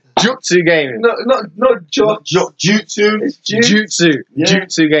Jutsu gaming. No, not Jutsu. It's Jutsu. Yeah.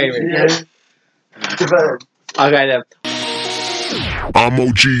 Jutsu gaming. Yeah. Okay then. I'm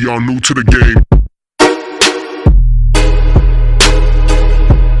OG, y'all new to the game.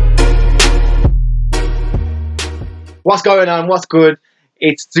 What's going on? What's good?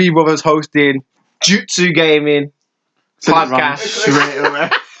 It's three brothers hosting Jutsu Gaming podcast. Straight away.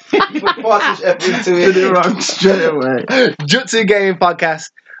 Into it. Wrong straight away. Jutsu Gaming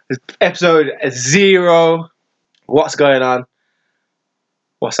podcast, episode 0. What's going on?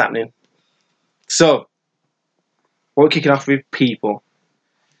 What's happening? So, we're kicking off with people.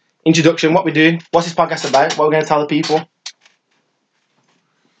 Introduction, what we're doing. What's this podcast about? What we're going to tell the people?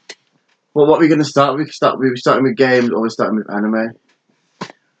 Well, what we're going to start with? We're starting with games or we're starting with anime?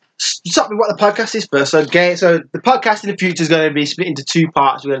 Start with what the podcast is first. So the podcast in the future is going to be split into 2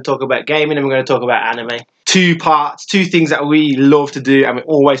 parts. We're going to talk about gaming and we're going to talk about anime. 2 parts, 2 things that we love to do and we're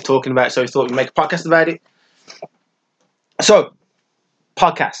always talking about. So we thought we'd make a podcast about it. So,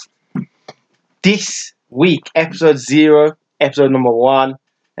 podcast. This week, episode 0, episode number 1,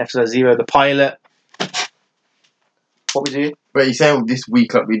 episode 0, the pilot. What we do? But you saying this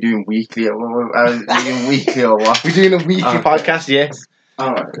week like we're doing weekly or doing weekly or what? We're doing a weekly podcast, yes.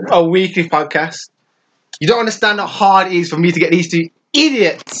 Alright. A weekly podcast. You don't understand how hard it is for me to get these 2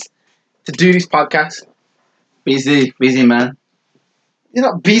 idiots to do this podcast. Busy man. You're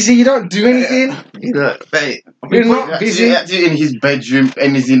not busy, you don't do anything. Look, mate. You're not busy. That's in his bedroom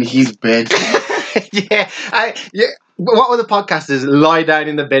and he's in his bed. yeah. What were the podcasters? Lie down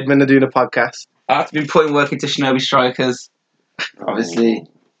in the bed when they're doing a podcast. I've been putting work into Shinobi Strikers. Obviously.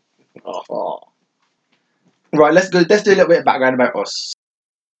 Right, let's do a little bit of background about us.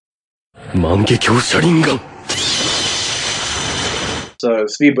 So,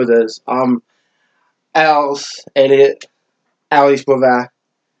 3 brothers. Els, Elliot, Ali's brother.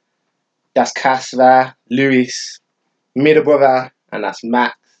 That's Kasva, Lewis, middle brother, and that's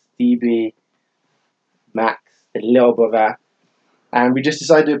Max, DB, Max, the little brother. And we just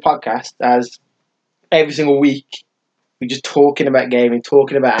decided to do a podcast as every single week we're just talking about gaming,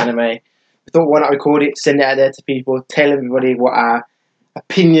 talking about anime. We thought, why not record it, send it out there to people, tell everybody what our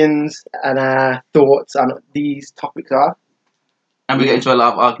opinions and our thoughts on these topics are. And we get into a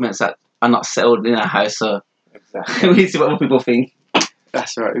lot of arguments that are not settled in our house, so Exactly. we need to see what people think.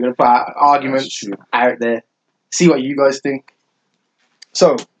 That's right. We're going to put our arguments out there, see what you guys think.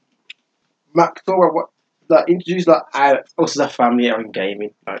 So, Mac, talk about introduce us as a family are in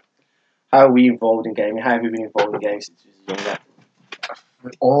gaming. Like, how are we involved in gaming? How have we been involved in gaming since we were younger?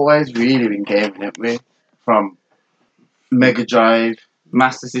 We've always really been gaming, haven't we? From Mega Drive.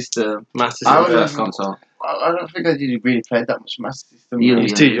 Master System. Master I System. First console. I don't think I did really play that much Master System. You He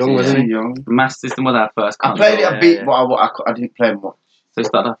was too young, wasn't he? Too young. Master System was our first I console. played it a bit, yeah. but I didn't play much. So it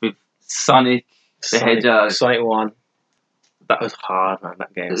started off with Sonic the Hedgehog. Sonic 1. That was hard, man.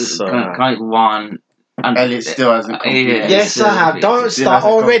 That game was so hard. Sonic 1. And Elliot still hasn't completed. Yes, I have. Don't start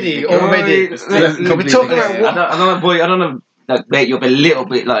already. We're talking about what? I don't know. Like, bait you up a little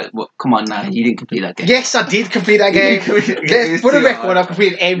bit. Like, what? Come on now, you didn't complete that game. Yes, I did complete that game. Yes, for the record, I've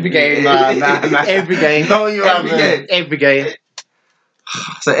completed every game. Every game. No, you haven't. Every game.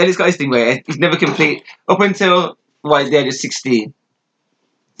 So Eddie's got his thing where he's never complete up until the age of 16.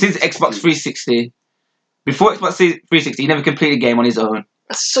 Since Xbox 360, before Xbox 360, he never completed a game on his own.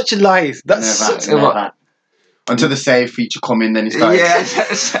 That's such a lie. That's Never, such never. Until the save feature come in, then he started.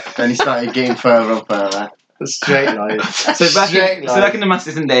 Yeah. Then he started getting further and further. a straight lie. So back in the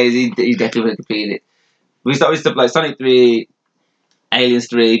Master System days, he definitely would have completed it. We started with stuff like Sonic 3, Aliens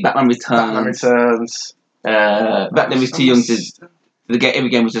 3, Batman Returns. Back then we was too young to get every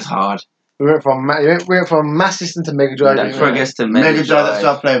game was just hard. We went from Master System to Mega Drive. That's where I guess to Mega Drive,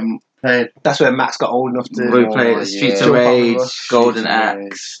 that's what I played. That's where Max got old enough to. We played Streets of Jump on the Rage, bus. Golden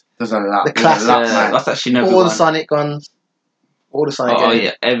Axe. There's a lot. The classic. man. What's that Shinobi all one? the Sonic guns. All the Sonic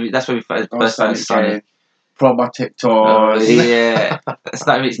games. Yeah, that's where we first started Sonic. Probotech Oh, Toys. yeah, that's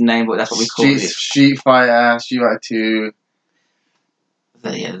not its name, but that's what we call it. Street Fighter 2.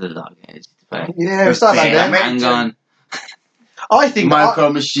 Yeah, there's a lot of games to play. Yeah, we started like that. Hang on. I think.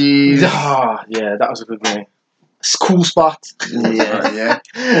 Micro Machines. Yeah, that was a good game. Cool Spot. Yeah.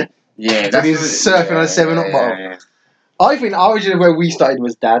 Yeah, When he was surfing on a 7-Up bottle. Yeah. I think originally where we started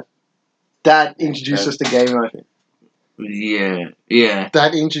was Dad. Dad introduced us to gaming, I think. Yeah.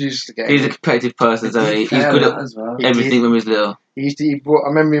 Dad introduced us to gaming. He's a competitive person, so he's good at as well. He everything did. when he was little. I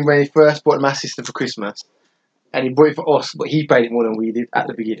remember him when he first bought my sister for Christmas. And he bought it for us, but he played it more than we did at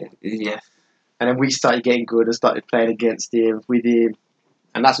the beginning. Yeah. And then we started getting good and started playing against him, with him.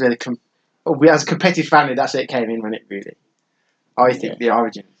 And that's where we as a competitive family, that's where it came in, when it really. I think the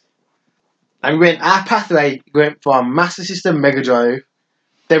origins. And our pathway went from Master System, Mega Drive.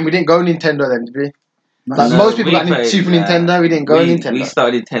 Then we didn't go Nintendo then, did we? Like most people got Super Nintendo, we didn't go Nintendo. We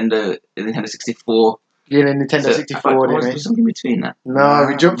started Nintendo 64. Yeah, Nintendo 64, didn't we? Was something between that? No,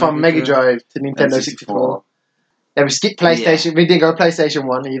 we jumped from Mega Drive to Nintendo 64. Then we skipped PlayStation. Yeah. We didn't go PlayStation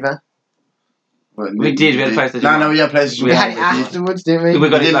 1 either. We did. We had PlayStation. No, we had PlayStation. We had it afterwards, didn't we? We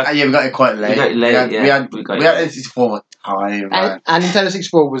got it. Yeah, we got it quite late. We got it late. We had N64 time. And Nintendo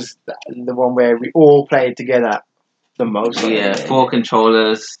 64 was the one where we all played together the most. Yeah, 4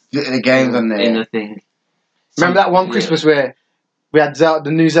 controllers. The games on there. In the thing. Remember that one Christmas where we had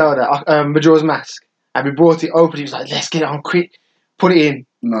the new Zelda, Majora's Mask, and we brought it open. He was like, "Let's get it on quick, put it in."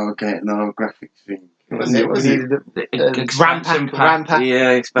 No graphics thing. Was it? The expansion RAM pack.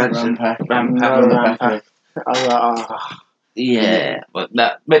 Yeah, expansion RAM pack. RAM No, pack. I was like, oh. Yeah, but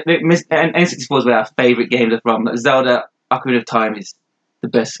N64 is where our favourite games are from. Like Zelda: Ocarina of Time is the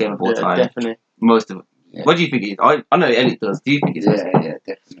best game of all time. Definitely. Most of it. Yeah. What do you think it is? I know Elliot does. Do you think it's best? Yeah,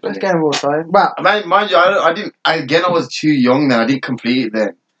 Best definitely. game of all time. Well, Mind you, I didn't. Again, I was too young then. I didn't complete it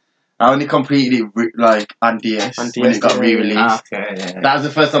then. I only completed it like on DS when DS, it got yeah. re-released. Okay, yeah. That was the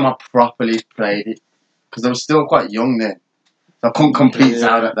first time I properly played it because I was still quite young then. So I couldn't complete Yeah.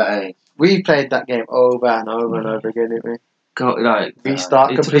 Zelda at that age. we played that game over and over and over again, didn't we? God, like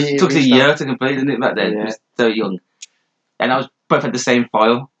Restart, it complete. took us a restart. year to complete, didn't it? Back then, Yeah. we were so young, and I was both had the same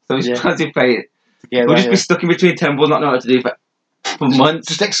file, so we Yeah. tried to play it. Yeah, We'd just be stuck in between temples, not knowing what to do for months.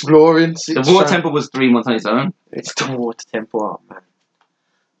 just exploring. The water temple was 3 months on its own. It's the water temple, oh, man.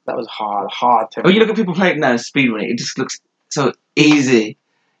 That was hard temple. When you look at people playing it now, speedrunning, it just looks so easy.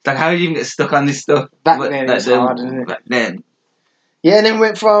 It's like, how do you even get stuck on this stuff? Back then it was hard, isn't it? Back then. Yeah, and then we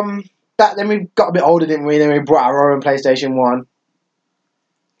went from that. Then we got a bit older, didn't we? Then we brought our own PlayStation 1.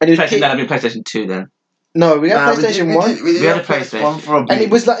 And it was PlayStation, that'd be PlayStation 2 then. No, we had PlayStation 1. We had a have PlayStation. one for a bit. And it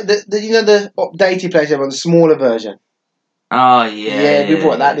was like the the updated PlayStation 1, the smaller version. Oh, yeah. Yeah, we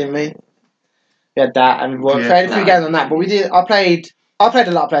bought that, didn't we? We had that, and we Yeah, played a few that. games on that. But I played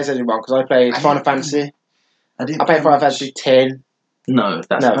a lot of PlayStation 1 because I played Final Fantasy. I played Final Fantasy 10, No,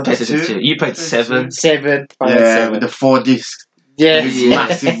 that's No, PlayStation 2. You played 7. 7, Final Yeah, Fantasy with 7. the 4 discs. Yeah, with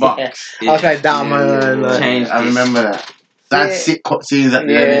massive box. I played that on my own. Like, Changed I this. remember that. That Yeah. sick cutscenes at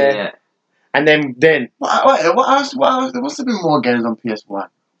the Yeah. end. Yeah. and then What else? There must have been more games on PS1.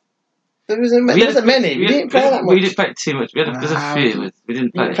 there wasn't many. We didn't play that much. We didn't play too much. There's a Nah. few. We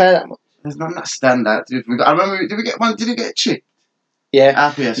didn't We play. didn't play that much. There's none that stand out. I remember. Did we get one? Did we get a chip? Yeah.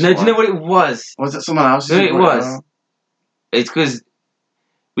 Our PS1. No, do you know what it was? Was it someone else? Do you know what it was? It's because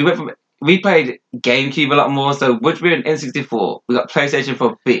we played GameCube a lot more. So once we were in N64, we got PlayStation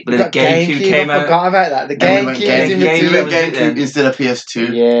for a bit, but We then got GameCube came I out, forgot about that. The Then we went GameCube was in GameCube. We between. went GameCube instead of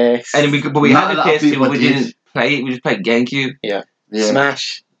PS2. Yes. and then we Not had a the lot of PS2, people but we did. didn't play it. We just played GameCube. Yeah.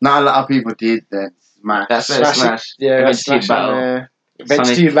 Smash. Not a lot of people did then. Smash. That's it. Smash. Smash. Yeah, Adventure Smash Battle. on there. Adventure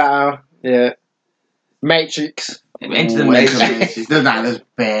Sonic. 2 Battle. Yeah. Matrix. Into the Ooh, Matrix. There's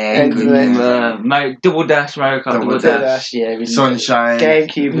bang. Into the- Double Dash, Mario Kart, Double Dash. Dash, yeah. we- Sunshine.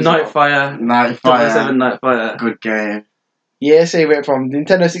 GameCube. Was Nightfire. 95. Nightfire. Good game. Yeah, so we went from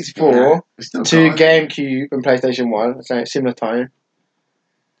Nintendo 64 It's still to gone. GameCube and PlayStation 1, so similar time.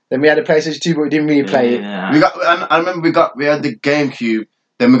 Then we had a PlayStation 2, but we didn't really play it. Yeah. We got. I remember we had the GameCube.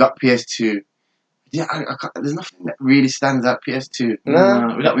 Then we got PS2. Yeah, I can't, there's nothing that really stands out. PS2.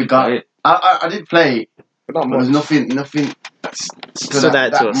 No, we that we got. play it. I did play it, But not but there's much. nothing that stood Stood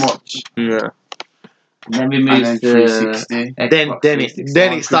out out to that us. much. No. And then we And moved then to 360. Xbox 360.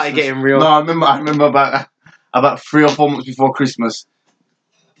 Then it started getting real. No, I remember about 3 or 4 months before Christmas.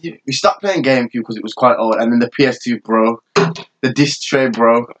 We stopped playing GameCube because it was quite old, and then the PS2 broke. The disc tray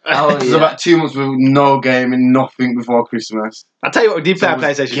broke. Oh, It was yeah. about 2 months with no game and nothing before Christmas. I'll tell you what, we did play So on it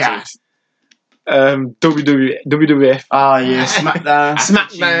was PlayStation gas. 2. WWF. Ah, yeah, SmackDown.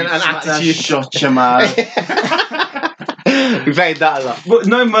 Smackdown and Attitude. Shut your mouth. We played that a lot. But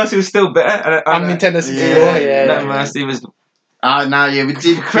No Mercy was still better. On Nintendo 64, Yeah, yeah. No Mercy was Ah, now yeah, we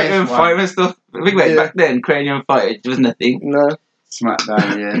did Cranium PS1. Fighter and stuff. Think about it, Yeah. back then, Cranium Fighter was nothing. No.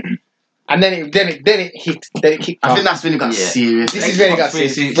 SmackDown, yeah. And then it hit. Then it kicked I off. think that's when it got Yeah. serious. This is when it got Xbox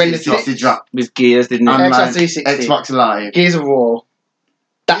serious. 360 When the Xbox Xbox dropped. With Gears, didn't it? And Xbox like, 360. Xbox Live. Gears of War.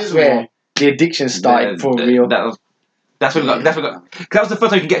 That's Gears of where War. the addiction started for real. That's when we got. That's when we got. Cause that was the first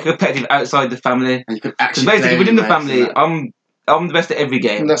time you could get competitive outside the family. And you could Because actually basically play within the with your mates family, and that. I'm the best at every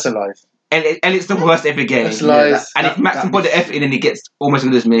game. That's a lie. Elliot's the worst at every game. That's lies. And if Max can put the effort in and he gets almost as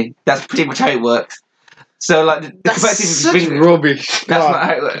good as me, that's pretty much how it works. So like the competitive That's is such big- rubbish. That's not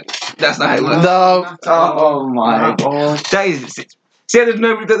how it works. That's not how it works. No. Oh my god. That is. See, there's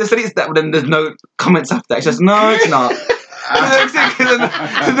no. They said it's that, but then there's no comments after that. It's just no, it's not.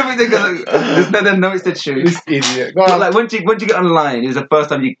 No, it's the truth. This idiot. Go But on. like once you get online, it was the first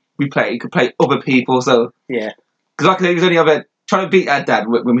time we could play other people. So Yeah. because like there was only other trying to beat our dad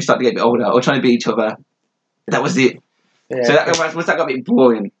when we started to get a bit older, or trying to beat each other. That was it. Yeah. So once that got a bit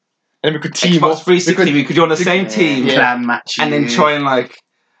boring. And we could team Xbox up. 360, we could be on the same team Clan matches. and then try and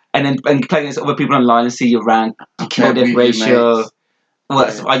play against other people online and see your rank, your kill death beat your ratio. mates.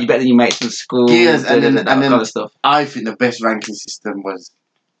 Are you better than your mates in school? Gears, and then- that kind of stuff. I think the best ranking system was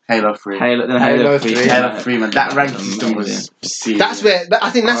Halo 3. Halo 3. Halo 3, man. That ranking system was serious. That's where I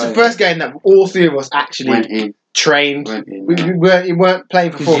think that's the first game that all three of us actually went in. trained. Went in. We weren't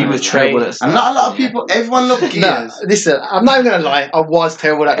playing for Because fun. you We were were trained. terrible at And not a lot of stuff, people, everyone loved No, Gears. listen, I'm not even gonna lie. I was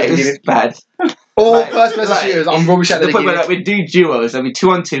terrible at the It was beginning. bad. All Like- first person like, shooters, I'm rubbish at the the point where beginning. we'd do duos, there'd be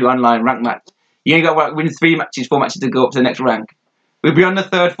 2-on-2 online rank match. You only got to win 3 matches, 4 matches to go up to the next rank. We'd be on the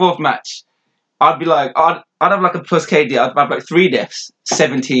 3rd, 4th match. I'd be like, I'd have like a plus KD. I'd have like 3 deaths,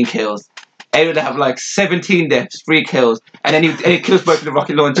 17 kills. He would have like 17 deaths, 3 kills, and then he kills both with the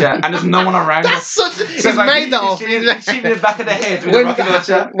rocket launcher, and there's no one around. That's such. So He's it's like, made that off. Shoot me in the back of the head with When the did rocket that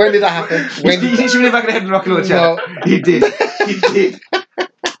launcher. happen? When did that happen? When He shoot me in the back of the head with the rocket launcher. No. He did. He did.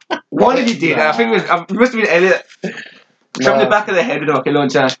 One of you did. I think it must have been Elliot. Shot me in the back of the head with the rocket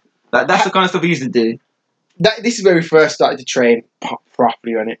launcher. That's the kind of stuff we used to do. This is where we first started to train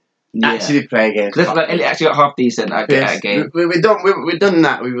properly on it. Actually play games. That's like Elliot actually got half decent at a game. We done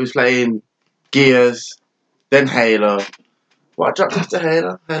that. We was playing Gears, then Halo. What dropped after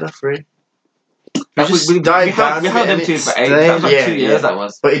Halo? Halo 3. We held them two for 8. That was like 2 years. That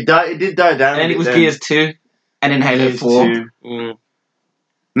was. But it did die down. And then it was Gears 2, and then Halo 4. 2.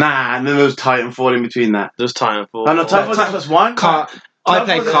 Nah, and then there was Titanfall in between that. There was Titanfall. Oh no, Titanfall was one. I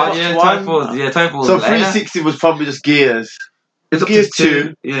played Titanfall Kart. Yeah, Titanfall. So 360 was probably just Gears. It's Gears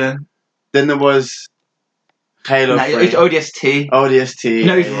 2. Yeah. Then there was Halo 3. It's ODST. ODST.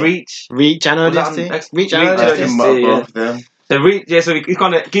 No, it's Reach. Reach and Was that ODST. on- Reach and Reach, ODST. ODST, Both of them. So Reach, yeah. So we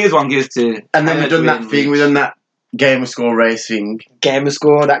kind of Gears 1, Gears 2, And then Halo we done 3 that and thing. Reach. We done that gamer score racing. Gamer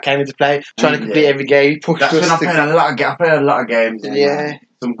score that came into play. Trying to complete every game. Pushed That's when I us played to. I played a lot of games. Yeah.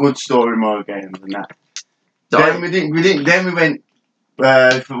 Some good story mode games and that. So Then we didn't. Then we went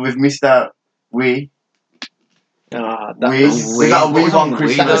with Mr. Wii. That We was, got a What Wii was one on Wii?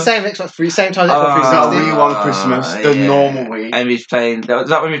 Christmas. that was the same Xbox 3, same time as Xbox We got a 360. Wii one Christmas. The yeah. normal Wii. And we was playing. Was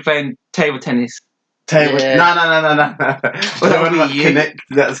that when we were playing table tennis? Table. Yeah. No. that Wii U? Connect.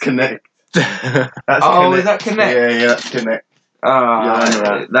 That's Connect. That's Oh, Connect. is that Connect? Yeah, that's Connect.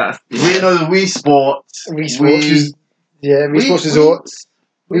 Oh, that's. We know the Wii Sports. Wii Sports was- Yeah, Wii Sports Resorts.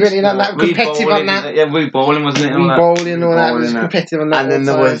 We went in on that, Wii competitive bowling, on that. Yeah, Wii bowling wasn't it? and all Wii that? bowling and all that. Was Bowling, competitive on that. And then all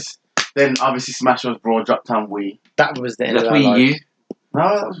there time. was. Then obviously Smash Bros. Brawl dropped on Wii. That was the end That's of our Wii U. life.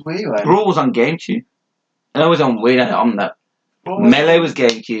 No, that was Wii, right? Brawl was on GameCube. And I was on Wii. On that. Brawl was- Melee was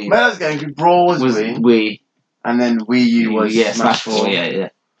GameCube. Melee's GameCube. Brawl was Wii. Wii. And then Wii U was Smash 4. Yeah.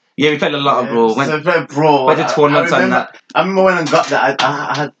 Yeah, we played a lot of Brawl. So we played Brawl. Went to tournaments on that. I remember when I got that.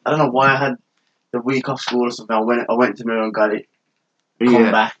 I had. I don't know why I had the week off school or something. I went to Mirror and got it.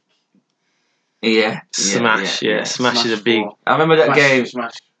 Come back. Yeah. Smash, yeah. Smash is a big. 4. I remember that game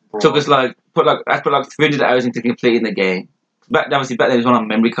Smash Brawl. took us I put like 300 hours into completing the game. Back then it was on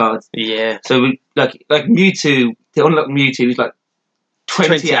memory cards. Yeah. So we like Mewtwo to unlock Mewtwo was like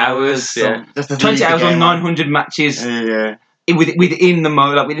 20 hours. yeah. Just to 20 leave the hours on game 900 matches Yeah. within the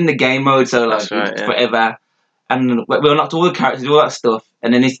mode, like within the game mode. So like That's right, yeah. forever. And we unlocked all the characters, all that stuff,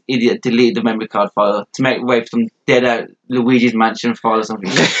 and then this idiot deleted the memory card file to make way for some dead out Luigi's Mansion file or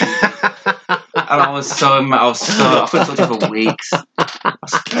something. And I was so mad. I couldn't talk to him for weeks.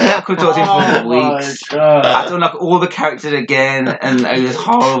 I couldn't talk to him for weeks. Oh my god. I had to unlock all the characters again, and it was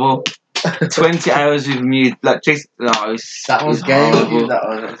horrible. 20 hours with me, like just no, it was, That it was horrible. game. That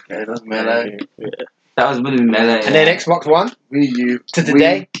was good. That was Melee. That was really Melee. And then Xbox One Wii U. to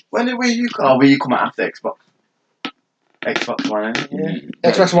today. When did Wii U come? Oh, Wii U come out after Xbox. Xbox One.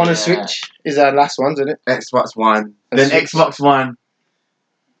 Xbox One and Switch is our last ones, isn't it? Xbox One. And Then Switch. Xbox One.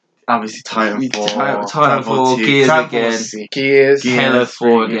 Obviously, Titanfall. Titanfall, 2. Gears Titanfall again. was sick. Gears. Halo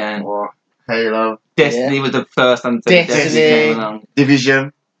 4 3, again. 4. Halo. Destiny was the first and Destiny. came along.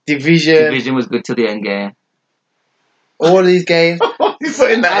 Division. Division. Division was good till the end game. All these games. You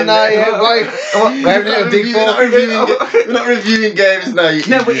putting that I in know, there? yeah. Why? We're having a dig We're not for. we're not reviewing games now.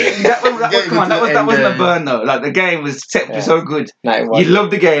 No, but that wasn't a burn though. Like the game was Yeah. so good. No, it You wasn't.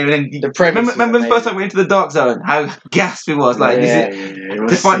 loved the game, and then The premise remember was the first time we went into the dark zone? How gassed we was! Like, Yeah.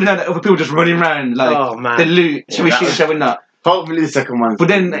 to find out that other people just running around, like Oh, man. the loot. Should we Yeah, shoot? that Shall we not? Hopefully the second one. But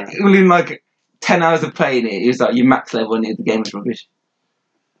then within like 10 hours of playing it, it was like you max level and the game was rubbish.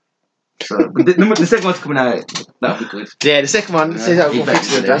 So, but the second one's coming out. That'll be good. Yeah, the second one. Says that we'll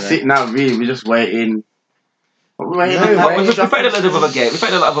fix it. That's it now. Really, we're just waiting. We played a lot of other games. We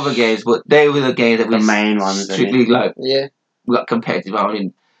played a lot of other games, but they were the games that we The main ones, strictly like. Yeah. We got competitive. I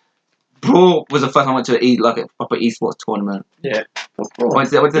mean, Brawl was the first time I went to a proper esports tournament. Yeah. Went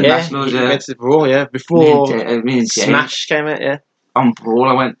to the nationals. Yeah. Went to Brawl. Yeah. Before me and James. Smash came out. Yeah. On Brawl,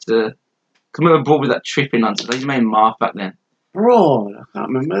 I went to. Cause remember Brawl was that tripping nonsense. I used to make Marth back then. Bro, I can't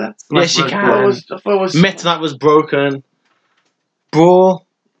remember that. Yes, you can. I thought it was Meta Knight was broken. Brawl.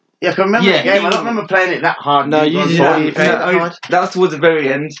 Yeah, I can remember the game. I don't remember playing it that hard. No, you didn't. That was towards the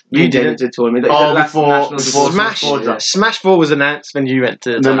very end. You didn't. The tournament. Before Smash Ball was announced when you went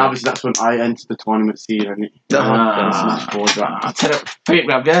to. And then obviously that's when I entered the tournament scene and Smash Ball dropped. I'll tell you, pretty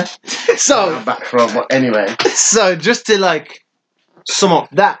grab, yeah. So back from, but anyway. So just to like sum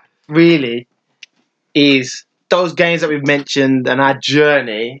up, that really is those games that we've mentioned and our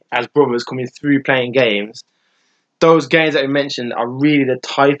journey as brothers coming through playing games. Those games that we mentioned are really the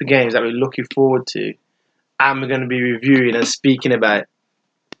type of games that we're looking forward to and we're going to be reviewing and speaking about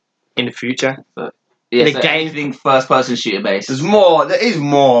in the future. Yeah, the so game anything first-person shooter based. There is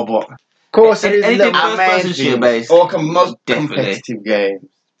more, but of course it is anything first-person shooter based. Or most Definitely. competitive games.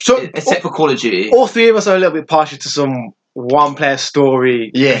 So except for Call of Duty. all three of us are a little bit partial to some one-player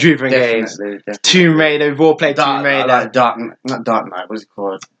story driven games. Tomb Raider, we've all played Tomb Raider. Like not Dark Knight, what's it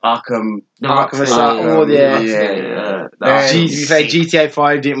called? Arkham Asylum, we played GTA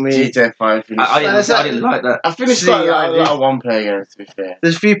 5, didn't we? GTA 5. I didn't like that. I finished quite a lot of one-player games, to be fair.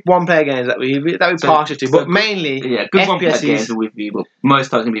 There's a few one-player games that we're partial to, but mainly good one-player games are with you, but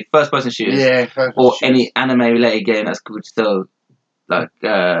most times it's going to be first-person shooters or any anime-related game that's good. So, like,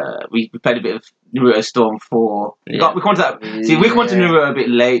 we played a bit of Naruto Storm 4. We come to that. See, we come to Naruto a bit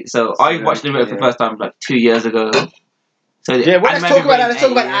late, so I watched Naruto for the first time like 2 years ago. So let's talk about that. Let's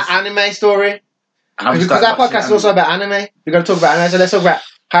talk about our anime story. Because our podcast is also about anime. We're going to talk about anime, so let's talk about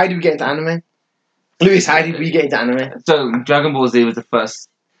how did we get into anime? Lewis, how did we get into anime? So Dragon Ball Z was the first.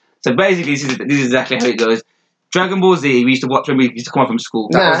 So basically, this is exactly how it goes. Dragon Ball Z, we used to watch when we used to come from school.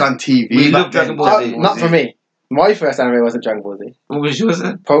 That was on TV. We loved Dragon Ball Z. Not for me. My first anime wasn't Dragon Ball Z. What was yours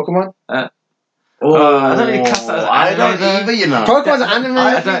then? Pokemon. I don't really class that as anime. I don't either, you know. Pokemon's an anime.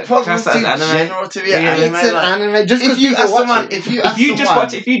 I don't class that as anime. General to be anime. It's an anime. Just if you ask someone, if you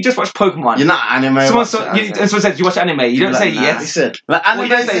just watch Pokemon, you're not anime. Someone says you watch anime, you don't say yes. Listen, like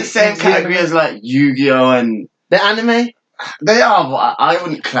anime is the same category as like Yu-Gi-Oh and the anime. They are, but I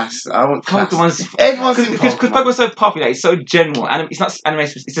wouldn't class. Pokemon's everyone's because Pokemon's so popular. It's so general. It's not anime.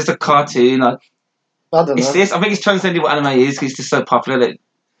 It's just a cartoon. Like I don't know. I think it's transcended what anime is because it's just so popular. Like,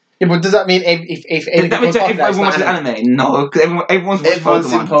 yeah, but does that mean if everyone watches anime? No, because everyone's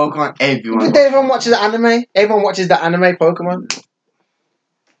watching Pokemon. Everyone watches anime. Everyone watches the anime Pokemon.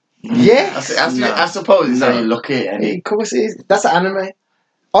 Yeah, I suppose it's how you look at it. Of course it is. That's an anime.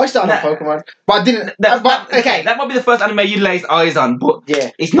 I started on Pokemon, but I didn't. That might be the first anime you laid eyes on, but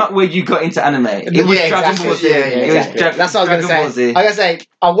it's not where you got into anime. It was Dragon Ball Z. That's what I was going to say. I was going to say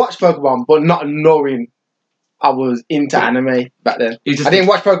I watched Pokemon, but not knowing I was into anime back then. I didn't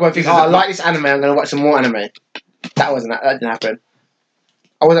watch Pokemon thinking, I like this anime, I'm going to watch some more anime. That didn't happen.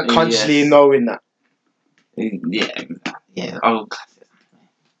 I wasn't consciously knowing that. Yeah. Oh,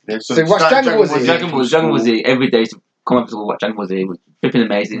 so watch Dragon Ball Z. Dragon Ball Z every day to come up to watch Dragon Ball Z. It was flipping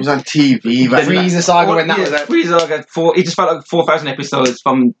amazing. It was on TV. The Frieza Saga when that was out. Frieza Saga, it just felt like 4,000 episodes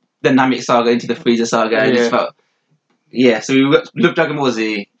from the Namek Saga into the Frieza Saga. It just felt, so we loved Dragon Ball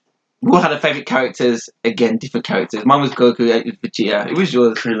Z. We all had our favourite characters. Again, different characters. Mine was Goku, Vegeta. It was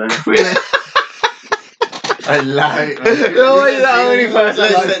yours. Krillin. I like it. No, you're the only person.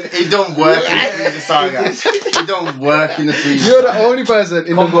 Listen, it don't work in the Frieza Saga. It don't work in the Frieza. You're the only person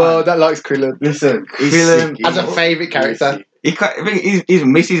in the world that likes Krillin. Listen, Krillin as a favourite character. He's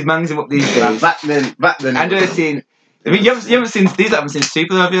Mrs. Mangs him up these days. Back then. And I've seen. I mean, you haven't seen these. I haven't seen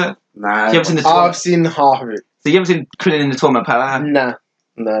Super, have you? Nah. You haven't seen the. I've seen half of it. So you haven't seen Krillin in the Tournament Power? Nah.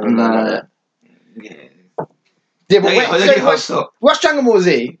 No. Yeah, but watch Dragon Ball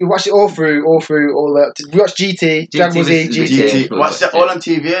Z. We watched it all through all the. We watched GT, Dragon Ball Z, GT. Watched it all on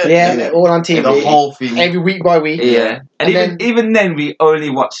TV. Yeah, all on TV. The whole thing. Every week by week. Yeah. And even then, we only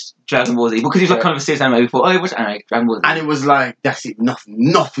watched Dragon Ball Z because it was like kind of a serious anime. We thought, watch anime, Dragon Ball Z. And it was like, that's it,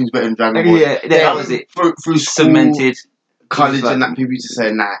 nothing's better than Dragon Ball Z. Yeah, that was it. Through cemented. College and that, people used to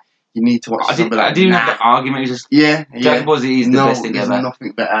say, nah. You need to watch something I didn't have that argument. It was just Dragon Ball Z is the best thing ever. There's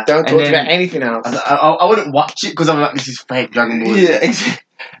nothing better. Don't talk about anything else. I wouldn't watch it because I'm like, this is fake Dragon Ball Z. Yeah.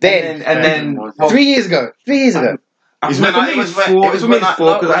 Then 3 years ago. 3 years ago. It was when I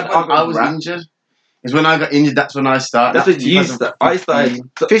was injured. Because when I got injured, that's when I started. That's what you started. I started.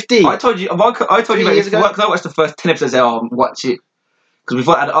 15. I told you. I told you 3 years ago? because I watched the first 10 episodes. I'll watch it. Because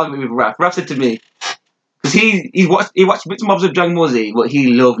before I had an argument with Raph. Raph said to me, because he watched bits and bobs of Dragon Ball Z, but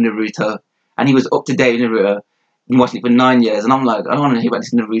he loved Naruto, and he was up to date with Naruto. Been watching it for 9 years, and I'm like, I don't want to hear about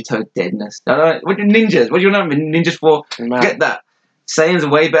this Naruto deadness. What do ninjas? What do you know ninjas for? Get that. Saiyans are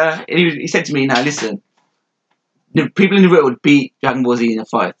way better. And he said to me, now listen, the people in Naruto would beat Dragon Ball Z in a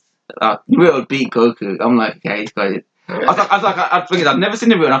fight. Naruto would beat Goku. I'm like, okay, this guy. I figured I've never seen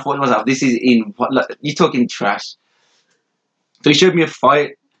Naruto, and I thought to myself, this is you're talking trash. So he showed me a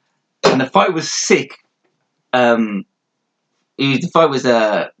fight, and the fight was sick. The fight was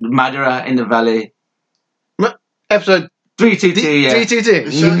Madara in the Valley. Episode 322, yeah.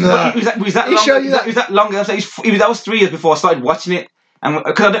 322. No. Was that long? Was that long? That was 3 years before I started watching it, and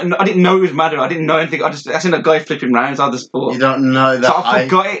because I didn't know it was Madara. I didn't know anything. I seen a guy flipping rounds. I just thought You don't know that. so I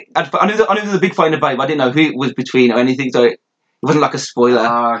forgot it. I knew there was a big fight in the Valley, but I didn't know who it was between or anything. So it wasn't like a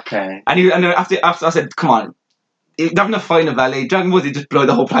spoiler. Okay. And then after I said, come on, having a fight in the Valley, Dragon Ball Z just blow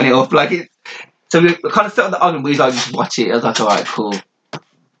the whole planet up. So we kind of settled the argument. We was like, just watch it. I was like, all right, cool.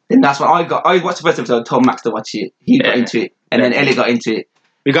 And that's when I watched the first episode. I told Max to watch it. He got into it, and then Ellie got into it.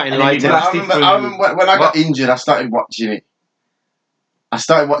 We got enlightened. I remember when I got injured, I started watching it. I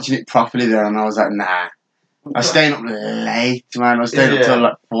started watching it properly there, and I was like, nah. I was staying up late, man. I was staying up till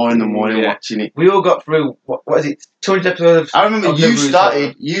like 4 in the morning watching it. We all got through. What is it? 200 episodes. I remember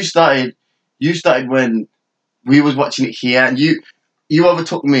you started when we was watching it here, and you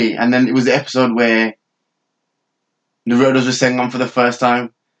overtook me, and then it was the episode where Naruto's was saying on for the first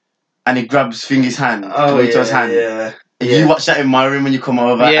time, and he grabs Fingy's hand, Naruto's hand. Yeah. You watched that in my room when you come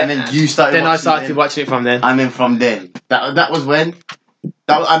over, and then you started. Then I started watching it from then. And then from then, that was when.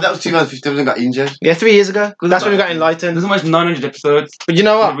 That was 2015 when I got injured. Yeah, 3 years ago. That's when we got enlightened. There's almost 900 episodes. But you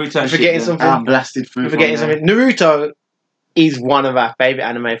know what? Naruto We're and forgetting shit, something. I blasted through. We're forgetting something. Naruto is one of our favourite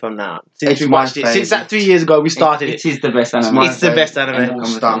anime from now. Since It's we my watched it. favourite. Since that 3 years ago we started it. It is the best anime. my It's the best anime.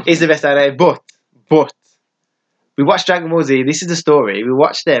 Stop. It's the best anime. But we watched Dragon Ball Z. This is the story. We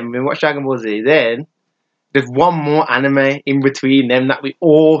watched them. We watched Dragon Ball Z. Then there's one more anime in between them that we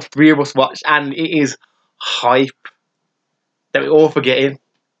all three of us watched, and it is hype that we're all forgetting.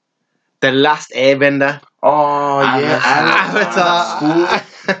 The Last Airbender. Oh yeah, Avatar.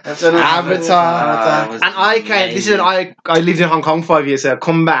 Avatar. And I came. This is I lived in Hong Kong 5 years. So I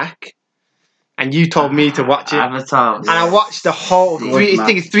come back, and you told me to watch it. Avatar. And I watched the whole. I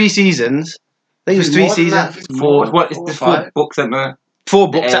think it's 3 seasons. I think it was 3 seasons. 4. What? It's the 4 books, isn't there? 4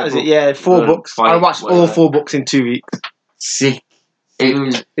 books. That was it. Yeah, 4 books. I watched all 4 books in 2 weeks. Sick.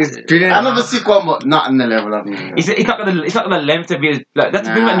 It's brilliant. Another sick one, but not in the level of Naruto. It's not gonna length of years. Like that's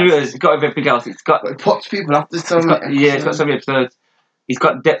the thing about Naruto. It's got everything else. It's got It puts people off this time. it's got so many episodes. It's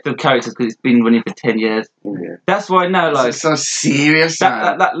got depth of characters because it's been running for 10 years. Yeah. That's why now, like It's so serious.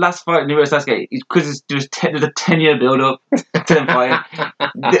 that last fight in Naruto Sasuke, because there's a 10-year build up to them fighting.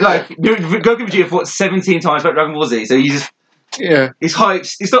 Like Goku and Vegeta fought 17 times like Dragon Ball Z, so you just it's hype.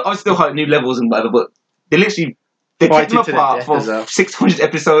 It's not. I still hype new levels and whatever, but they kept them apart for 600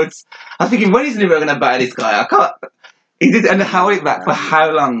 episodes. I was thinking, when is Naruto gonna battle this guy? I can't. He did and held it back for how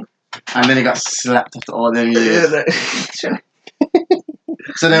long? And then he got slapped after all them years.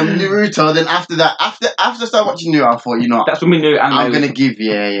 So then Naruto. Then after that, after I started watching Naruto, I thought, you know, That's when we knew anime. I'm gonna give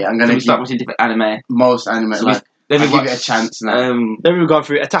I'm gonna start give watching different anime. most anime. So Like then we I'll give watched, it a chance now. Then we've gone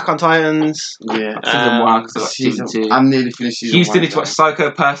through Attack on Titans. Yeah. Season 1, because I watched season 2. I'm nearly finished season 1. You still need to watch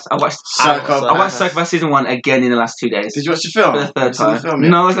Psycho Pass. I watched Psycho Pass season 1 again in the last 2 days. Did you watch the film? For the third Have you seen time. the film, yeah?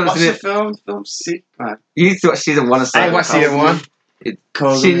 No, I haven't Watch seen the it. film. The film's sick, man. You need to watch season 1 of Psycho I watched Pass. season 1.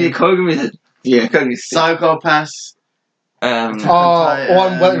 Shinji Kogami. Yeah, Kogami. Psycho Pass. One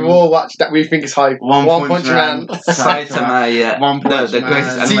we all watched that we think is hype. One Punch Man. Saitama, yeah. One Punch the Man.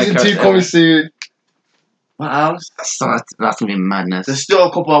 greatest anime Season 2 character coming ever. soon. What else? That's gonna be madness. There's still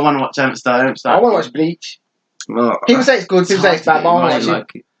a couple I want to watch. I haven't started. I want to watch Bleach. Well, People say it's good, people say it's bad, but I I want don't to watch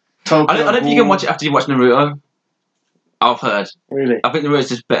like it. Tokyo I don't know if you can watch it after you watch Naruto. I've heard. it. Really? I think Naruto's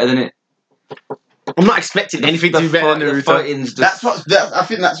just better than it. I'm not expecting anything to be better than The Naruto. fighting's just... I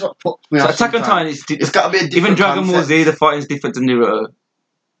think that's what puts me So off. Attack on Titan is... It's got to be a different Even Dragon Ball concept. Z, the fighting's different to Naruto.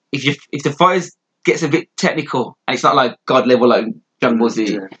 If the fight gets a bit technical, and it's not like God level like Dragon Ball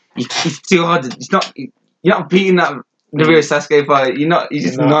Z, it's too hard. You're not beating that Naruto Sasuke fight. You're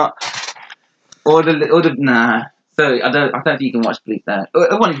just not. Or the nah. So I don't think you can watch Bleach there.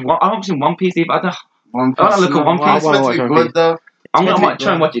 I want watching One Piece, but I don't. One Piece. I wanna look at One Piece. It's meant to be One good Piece. though. I meant to might be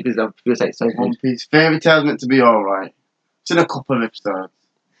try and good. watch it because people say it's so One good. Piece. Fairy Tail's meant to be alright. It's in a couple of episodes.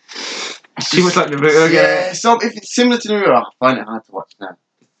 Too much like Naruto. Yeah. So if it's similar to Naruto, I find it hard to watch now.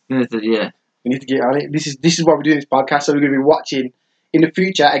 Yeah. We need to get on it. This is what we're doing this podcast. So we're going to be watching in the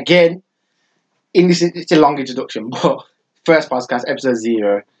future again. It's a long introduction, but first podcast, episode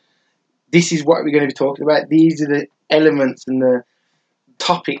 0. This is what we're going to be talking about. These are the elements and the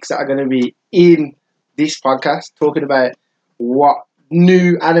topics that are going to be in this podcast. Talking about what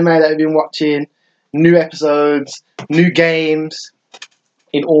new anime that we've been watching, new episodes, new games,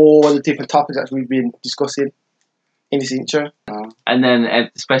 in all the different topics that we've been discussing in this intro. And then,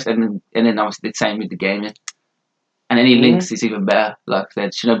 especially, and then obviously the same with the gaming. And any links is even better. Like I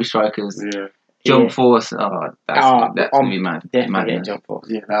said, Shinobi Strikers, Jump Force. Oh, that's gonna be mad. Definitely Jump Force.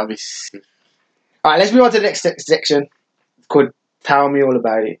 Yeah, that'll be sick. Alright, let's move on to the next section. It's called Tell Me All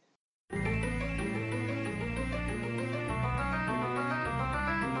About It.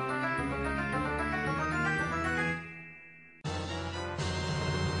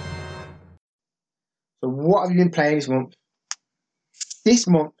 So what have you been playing this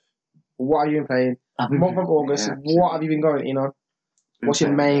month? What have you been playing? Month of August, what have you been going in on? What's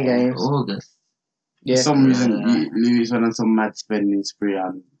your main games? August. Yeah. For some reason, Louis went on some mad spending spree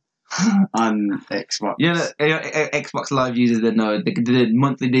on Xbox. Xbox Live users that know the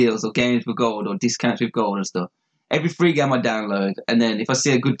monthly deals or games with gold or discounts with gold and stuff. Every free game I download, and then if I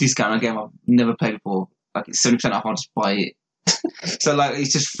see a good discount on a game I've never played before, like it's 70% off, I'll just buy it. So like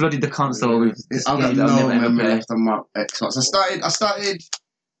it's just flooded the console with I've got no memory left on my Xbox. I started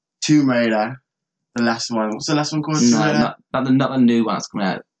Tomb Raider, the last one. What's the last one called? No, not the new one that's coming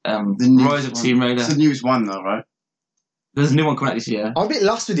out. The Rise of Tomb Raider. It's the newest one though, right? There's a new one coming out this year. I'm a bit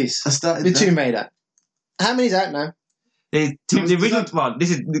lost with this. I started with Tomb Raider. How many's out now? The original one.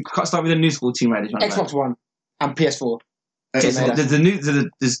 This is start with the new school Tomb Raider. Xbox One and PS4.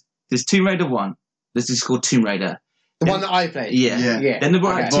 There's Tomb Raider 1. This is called Tomb Raider. The one that I played? Yeah. Then the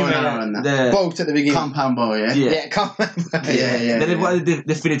one Tomb Raider... Boat at the beginning. Compound Bow, yeah? Yeah, Compound Bow. Yeah. Then they've got the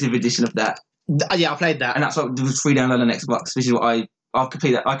definitive edition of that. Yeah, I played that. And that's what was free download on Xbox, which is what I've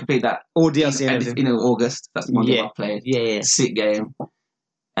completed that. I completed that all DLC in August. That's the one game I played. Yeah. Sick game.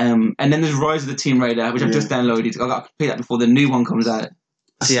 And then there's Rise of the Tomb Raider, which I've just downloaded. I got to complete that before the new one comes out.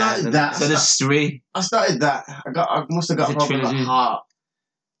 I started that. So there's 3. I started that. I must have got probably like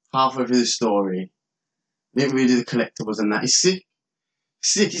halfway through the story. Didn't really do the collectibles and that. It's sick.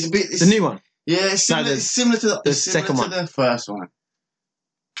 It's a bit. It's the new one. Yeah, it's similar to the second one. The first one.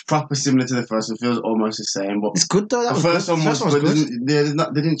 Proper similar to the first one. Feels almost the same, but it's good though. The first one was good. They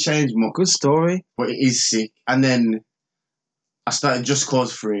didn't change much. Good story, but it is sick. And then I started Just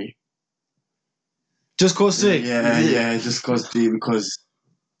Cause 3. Just Cause 3. Yeah, Just Cause 3 because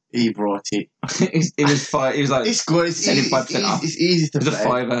he brought it. It was fine. It was like it's good. It's easy. It's easy to play. It's a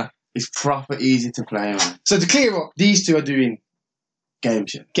 $5. It's proper easy to play, man. So to clear up, these two are doing game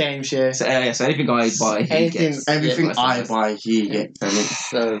share. So anything I buy, he gets. Everything I buy, he gets.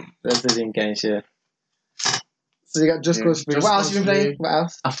 So that's doing game share. So you got Just Cause 3. What else have you been playing? What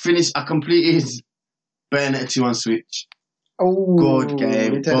else? I completed Bayonetta 2 on Switch. Oh, good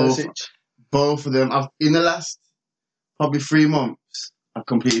game. Both of them. In the last probably 3 months, I've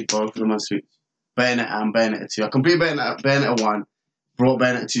completed both of them on Switch. Bayonetta and Bayonetta 2. I completed Bayonetta 1. Brought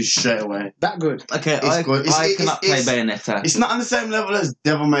Bayonetta 2 straight away. That good? Okay, good. I cannot play Bayonetta. It's not on the same level as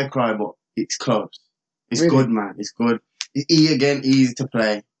Devil May Cry, but it's close. It's good, man. It's good. Easy to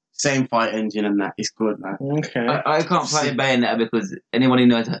play. Same fight engine and that. It's good, man. Okay. I can't play Bayonetta because anyone who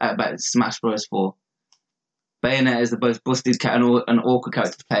knows about Smash Bros. 4, Bayonetta is the most busted and awkward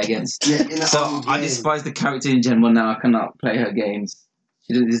character to play against. Yeah, so I despise the character in general now. I cannot play her games.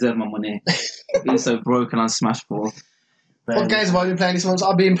 She doesn't deserve my money. Being so broken on Smash 4. What games have I been playing this month?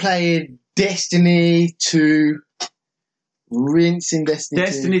 I've been playing Destiny 2. Rinsing Destiny 2.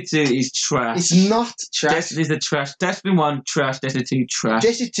 Destiny 2 is trash. It's not trash. Destiny's the trash. Destiny 1, trash. Destiny 2, trash.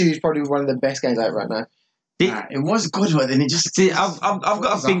 Destiny 2 is probably one of the best games out right now. It was good, but then it just... See, I've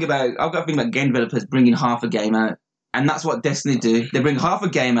got to think about game developers bringing half a game out. And that's what Destiny do. They bring half a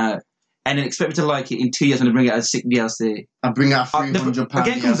game out and then expect me to like it in 2 years when they bring out a sick DLC. I bring out £300 the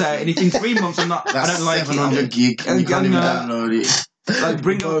game comes out and if in 3 months I don't like it. 700 gig and you can't even download it. Like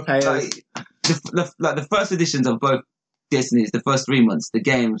bring up the first editions of both Destinies, the first 3 months, the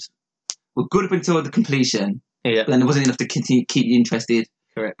games were good up until the completion. Yeah. But then it wasn't enough to keep you interested.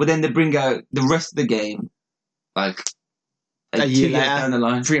 Correct. But then they bring out the rest of the game like a year 2 years down the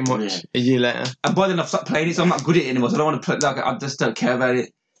line. Pretty much. A year later. And by then I've stopped playing it, so I'm not good at it anymore. So I don't want to play. I just don't care about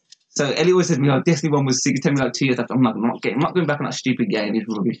it. So Elliot always said to me, "Oh, Destiny 1 was sick." He told me like 2 years after. I'm not going back on that stupid game. It's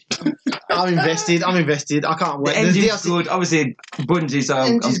rubbish. I'm invested. I can't wait. The engine's good. Obviously, Bungie, so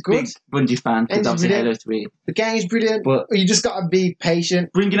I'm a big Bungie fan because obviously Halo 3. The game's brilliant, but you just got to be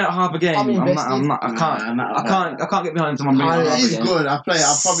patient. Bringing out half a game, I can't get behind someone bringing out half a game. It's good. I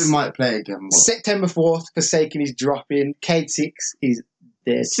probably might play it again. September 4th, Forsaken is dropping. Cade 6 is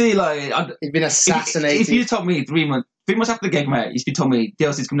dead. See, like he's been assassinated. If you told me 3 months after the game came out, if you told me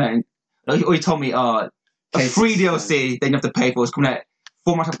DLC's coming out, or you told me a free DLC, then you have to pay for it's coming out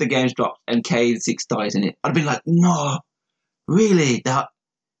 4 months after the game's dropped, and Cade 6 dies in it, I'd be like, no, really? That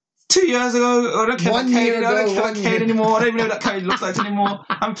 2 years ago? I don't care about Cade anymore. I don't even know what that Cade looks like anymore.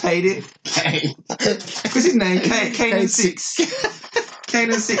 I haven't played it. Cade. What's his name? Cade 6.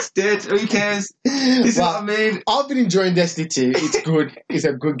 Cade 6 dead. Who cares? This is what I mean. I've been enjoying Destiny 2. It's good. It's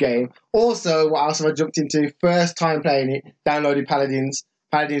a good game. Also, what else have I jumped into? First time playing it. Downloaded Paladins.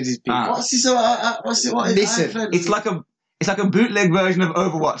 Paladins is big. What's this? Listen, it's like a bootleg version of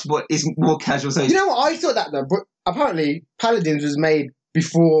Overwatch, but it's more casual. So you know what? I thought that though, but apparently Paladins was made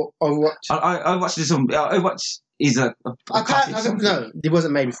before Overwatch. Overwatch is Overwatch is a no, it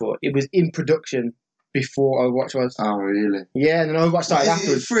wasn't made before. It was in production before Overwatch was. Oh, really? Yeah, and then Overwatch started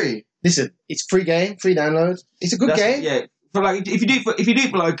afterwards. It's free. Listen, it's free game, free download. It's a good game. Yeah, for like if you do it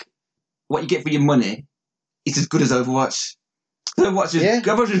for like what you get for your money, it's as good as Overwatch. Overwatch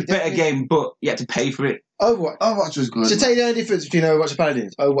is a better game, but you had to pay for it. Overwatch was good. So tell you the only difference between Overwatch and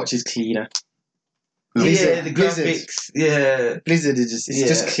Paladins. Overwatch is cleaner. Blizzard, the graphics. Yeah, Blizzard is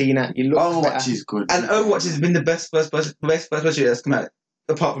just cleaner. You look Overwatch better. is good. And Overwatch has been the best first person shooter that's come out,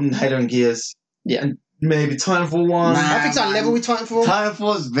 apart from Halo and Gears. Yeah. And maybe Titanfall 1. I think it's on level with Titanfall.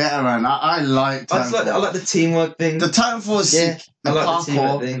 Titanfall's better, man. I like Titanfall. I like the teamwork thing. The Titanfall's sick. I like the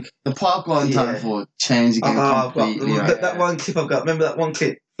teamwork thing. The parkour on Titanfall changed the game completely. That one clip I've got. Remember that one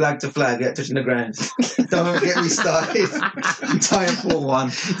clip? Flag to flag, touching the ground. Don't get me started. Titanfall 1.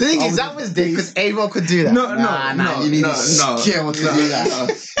 The thing is, that was big because everyone could do that. No. You need to skill to do that.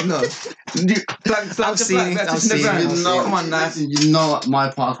 No. Flag to flag, touching the ground. Come on now. You know my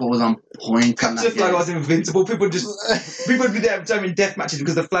parkour was on point. Capture flag was invincible. People would be there doing death matches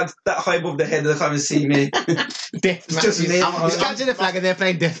because the flag's that high above their head they can't even see me. Death matches. It's capturing the flag and they're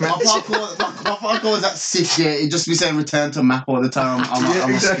playing death match. My parkour was that sick, yeah. It'd just be saying return to map all the time.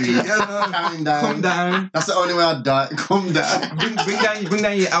 Exactly. Calm down. Come down. That's the only way I'd die. Calm down. Bring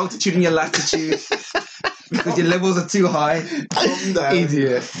down your altitude and your latitude because your levels are too high. Calm down.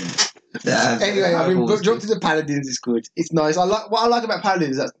 Idiot. Anyway, I mean, jump to the Paladins is good. It's nice. What I like about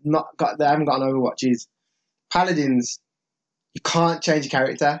Paladins they haven't got an Overwatch is Paladins. You can't change your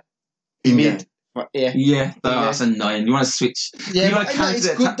character. That's annoying. You want to switch. Yeah,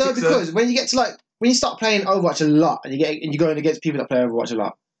 it's good though because when you start playing Overwatch a lot and you're going against people that play Overwatch a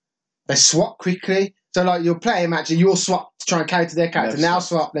lot, they swap quickly. So like you'll play a match and you'll swap to try and counter their character. Now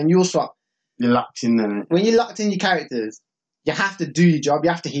swap, then you'll swap. You're locked in then. When you're locked in your characters, you have to do your job. You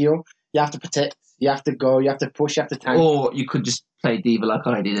have to heal. You have to protect. You have to go. You have to push. You have to tank. Or you could just play D.Va like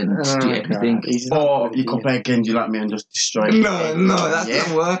I did and just do everything. Or you could play Genji like me and just destroy. No, that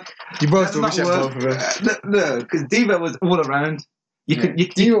doesn't work. You both do both of them. No, because D.Va was all around. You could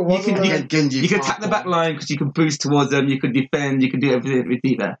attack the back line because you could boost towards them. You could defend. You could do everything with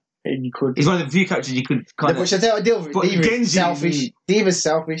D.Va. You could. It's one of the few characters you could kind of. Should I deal with Diva's selfish. Diva's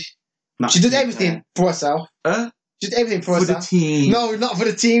selfish. She does everything for herself. Just everything for herself. For the team. No, not for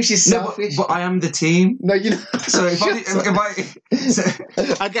the team. She's selfish. But I am the team. No, you know. So if I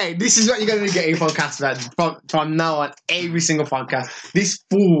okay, this is what you're going to get in podcasts, man. From now on, every single podcast. This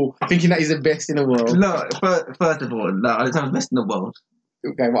fool thinking that he's the best in the world. No, first of all, no, I don't have the best in the world.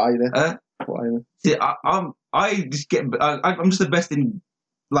 Okay, what are you then? What are you then? See, I'm just the best in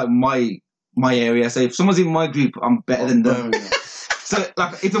like my area. So if someone's in my group, I'm better than them. So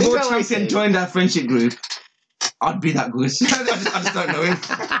like, if the world champion joined our friendship group, I'd be that good. I just don't know him.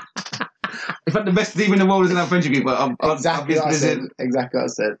 In fact, the best team in the world is in our friendship group, but I'll be as good. Exactly what I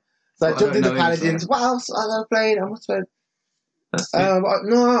said. So I jumped into Paladins. What else? I played. I must play. I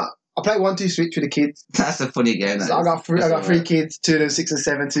play 1-2 Switch with the kids. That's a funny game. So I got three kids, 2 of them 6 and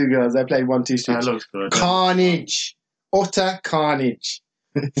 7, 2 girls. They played 1-2 Switch. That looks good. Carnage, utter carnage.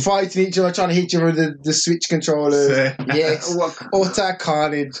 Fighting each other, trying to hit each other with the Switch controllers. Yes, utter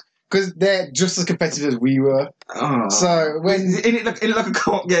carnage. Because they're just as competitive as we were. Oh. So when in it like a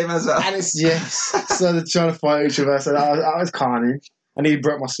co-op game as well. And it's so they're trying to fight each other. So that was carnage. And he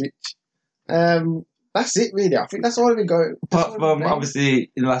broke my Switch. That's it really. I think that's all we've got. Apart from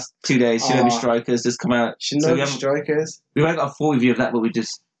obviously in the last 2 days, Shinobi Strikers just come out. Shinobi Strikers. We haven't got a full review of that, but we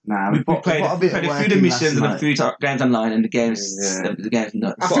just Nah, We played a bit a of few of the working missions and last a few games online, and the game's Yeah. the game's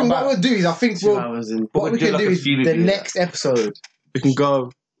nuts. I think what we'll do is, I think 2 hours in. what we'll we do can like do a is few the reviews. next episode we can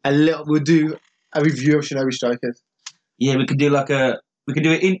go we'll do a review of Shinobi Strikers. Yeah, we could do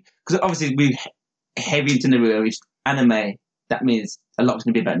it in, because obviously we're heavy into Naruto, which anime, that means a lot is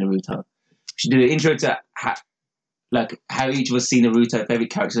going to be about Naruto. We should do an intro to how each of us see Naruto,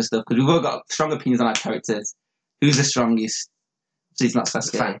 favourite characters and stuff, because we've all got strong opinions on our characters. Who's the strongest? So it's not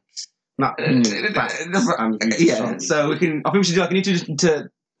Sasuke. Not Yeah, so we can. I think we should do like an introduction to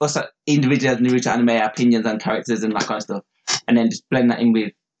us individual Naruto anime, our opinions on characters and that kind of stuff, and then just blend that in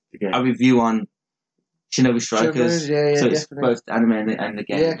with a review on Shinobi Strikers. Yeah, so it's definitely. both the anime and the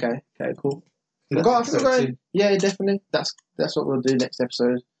game. Yeah, okay, cool. Yeah, definitely. That's what we'll do next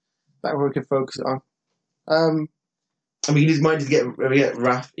episode. That's what we can focus on. And we just might just get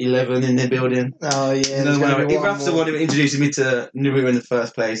Raph 11 in the building. Oh yeah, Raph's the one who introduced me to Naruto in the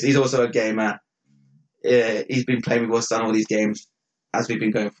first place. He's also a gamer. Yeah, he's been playing with us on all these games as we've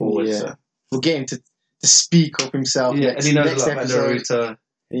been going forward. Yeah. So. We'll get him to speak up himself. Yeah, and he knows next a lot about Naruto.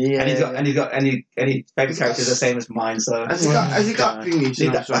 Yeah, and he's got any favourite characters the same as mine. So Has he got thingy?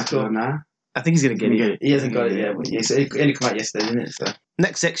 Need that back up. Now? I think he's gonna get it. he hasn't got it yet. But yeah, so it only came out yesterday, didn't it? So.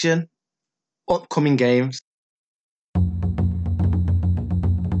 Next section, upcoming games.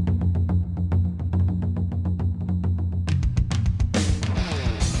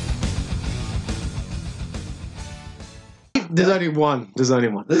 There's only one. Let's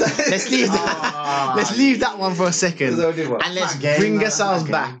leave that. Let's leave that one for a second, There's only one. and let's That game, bring man, ourselves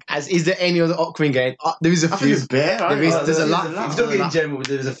that back. game. As is there any other upcoming game? There is a I think few. it's bare, right? There's a lot. If you don't get in general, but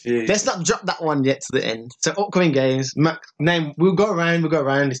there's a few. Let's not drop that one yet to the end. So upcoming games. Max, name. We'll go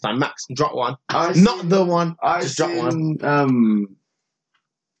around this time. Max, drop one. Not the one. Just drop one.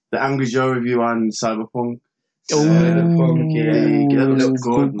 The Angry Joe review on Cyberpunk. Oh, that looks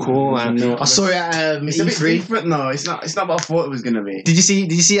good. Cool. Man. I saw it at It's a bit E3. different, no. It's not what I thought it was gonna be. Did you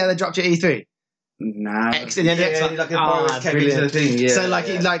see how they dropped it at E3? Nah. X and then Yeah, Xbox. like a virus came into the thing. Yeah, So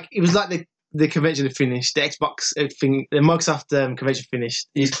it was like the convention had finished, the Xbox thing, the Microsoft convention finished.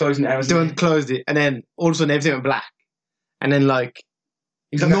 he's closing it. Someone closed it, and then all of a sudden everything went black, and then He's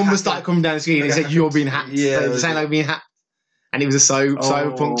the like a numbers hacker. started coming down the screen. Like and it a said you're being hacked. Yeah, So it it was sounded like being hacked, and it was a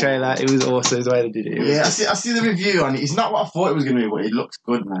Cyberpunk trailer. It was awesome the way they did it. Yeah, I see the review on it. It's not what I thought it was gonna be, but it looks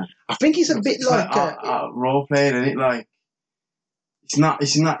good, man. I think it's a bit It's like. role playing, and it's not.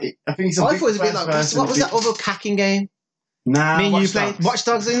 I think it's. I thought it was a bit like what was that other hacking game? Nah, Me and you Watch played Dogs. Watch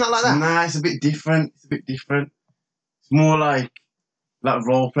Dogs, isn't that like that? Nah, it's a bit different. It's more like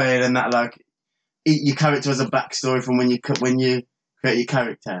role playing and that. Like your character has a backstory from when you create your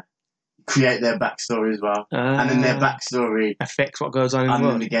character. Create their backstory as well, and then their backstory affects what goes on in the and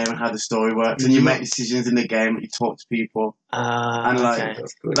world. in the game and how the story works. And you make decisions in the game. You talk to people, and okay.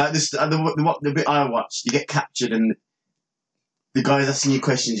 the bit I watched, you get captured and the guy's asking you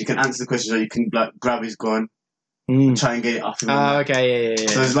questions. You can answer the questions, or you can grab his gun, and try and get it off him. Okay, yeah.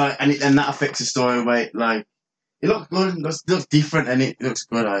 So it's and that affects the story. It looks good. It looks different, and it looks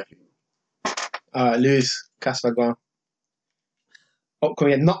good. I think. Lewis, Casper, go on.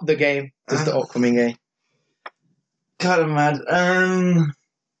 Upcoming, not the game, just the upcoming game. Kind of mad.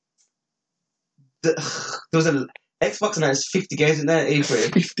 There was an Xbox announced 50 games in there.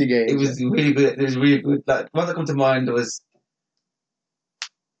 E3. 50 games. It was really good. It was really good. Like one that come to mind was.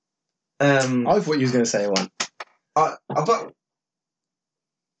 I thought you was going to say one. I've got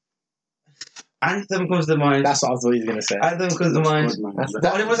Anthem comes to mind. That's what I thought you was going to say. Anthem comes to mind. That's-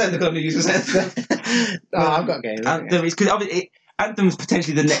 I didn't want to say the company you said. I've got games. Anthem is because Anthem's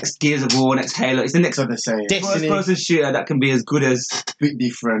potentially the next Gears of War, next Halo. It's the next So they say. Destiny. first-person shooter that can be as good as. Bit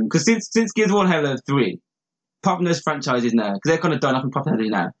different. Because since Gears of War and Halo 3, apart from those franchises now, because they're kind of done up and properly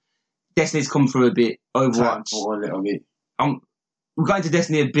now, Destiny's come through a bit. Overwatch. For a little bit. We've got into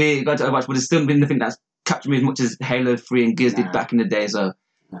Destiny a bit, got into Overwatch, but there's still been nothing that's captured me as much as Halo 3 and Gears did back in the day. So,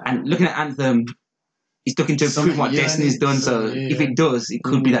 and looking at Anthem, he's looking to improve what Destiny's done. So, if it does, it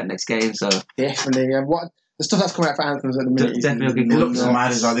could be that next game. So, Definitely. Yeah. What the stuff that's coming out for Anthems at the minute is Definitely It good. looks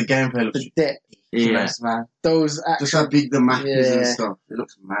mad as well. The gameplay looks the depth, yeah. man. those Just how big the map is and Yeah. stuff. It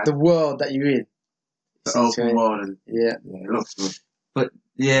looks mad. the world that you're in. The open world. And, Yeah. it looks good. But,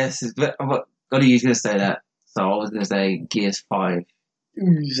 yes, but God, you was going to say that. So, I was going to say Gears 5.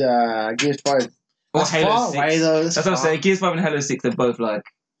 Gears 5. Or That's Halo far 6. away though. That's what I'm saying. Gears 5 and Halo 6, they're both like,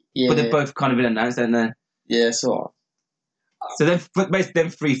 Yeah. but they've both kind of been announced, haven't they? Yeah, sort So basically them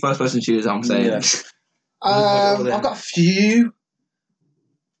three first-person shooters, I'm saying. Yeah. of. I've got a few.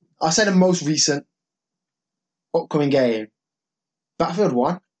 I'll say the most recent upcoming game. Battlefield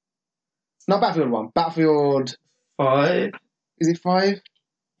 1. Not Battlefield 1. Battlefield 5. Is it 5?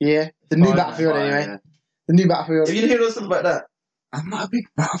 Yeah, the new Fire, Battlefield fire, anyway. yeah. The new Battlefield. Have you heard stuff about that? I'm not a big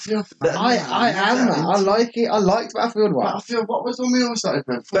Battlefield fan. I am, man. I like it. I liked Battlefield 1. Battlefield, what was the one we all started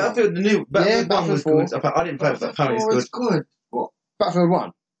with? Battlefield, the new Battlefield, Battlefield was 4. good. I didn't play it, but apparently it's good. good. Battlefield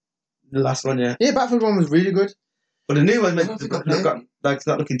 1. The last one, yeah. Yeah, Battlefield 1 was really good. But the new one's meant I don't to think I played like it's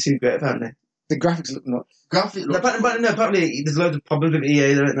not looking too great apparently. The graphics look nuts. Graphic No, apparently there's loads of problems with EA,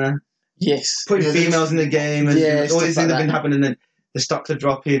 isn't there? Yes. Putting Yeah, females in the game and Yeah, all stuff these like things have been that. happening and the stocks are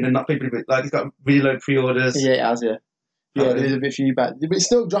dropping and not people like it's got really low pre-orders. Yeah, it has, yeah. Yeah, Oh, there's a bit few bad. But it's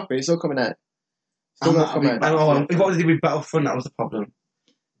still dropping. It's still coming out. Still I'm gonna not come a out. big And what was it with Battlefront? That was the problem.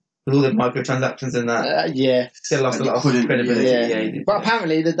 With all the microtransactions and that. Yeah. Still lost a And you lot of couldn't- credibility. yeah. EA did. But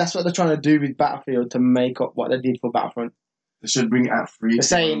apparently that's what they're trying to do with Battlefield to make up what they did for Battlefront. They should bring it out free. They're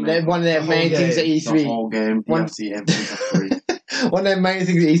saying that one of their The main whole things at game, The E3, whole game, One- DLC, everything for free. one of their main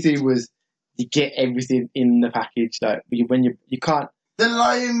things at E3 was you get everything in the package. Like when you can't, The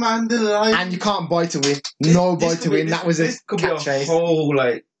lying, man, the lying. and you can't buy to win. No buy This to could be- win. That was a this could be a catchphrase. whole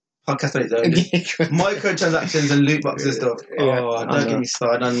like podcast on its own. Microtransactions and loot boxes and stuff. Yeah, Oh, I don't know. get me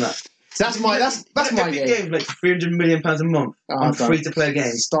started on that. So that's my Epic game. Games like £300 million a month Oh, on don't. free to play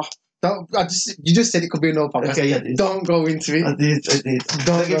games. Stop. Don't. You just said it could be an old podcast. Okay, yeah, it is. Don't go into it. I did. Don't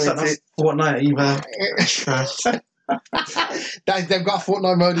Don't get go started into on Fortnite either. They've got a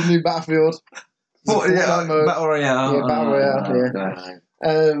Fortnite mode in new Battlefield. Fortnite mode. Battle Royale. Yeah, Battle Royale,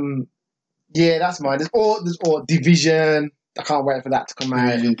 God. Yeah, that's mine. There's all Division. I can't wait for that to come out.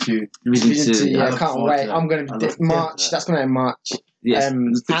 Division 2. Division 2, yeah, I look can't forward wait. to that. I'm going I to look be March. forward to That's coming out in March. Yes.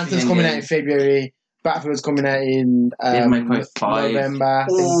 Anthem's coming out in February. Battlefield's coming out in Devil May Cry 5. November.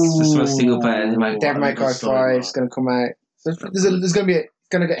 Just for a single player. Devil May Cry 5 is So going to come out. So there's going to be it's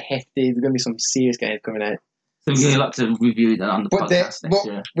going to get hefty. There's going to be some serious games coming out. we're going to like to review that on the But podcast next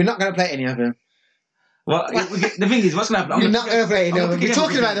year. we're not going to play any of them. Well, the thing is, what's going to happen? We're not going to play any of them. We're forget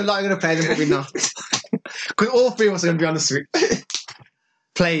talking what about them, not going to play them, but we're not. Because all three of us are going to be on the Switch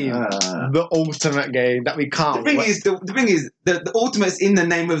playing the ultimate game that we can't. The thing is, the ultimate's in the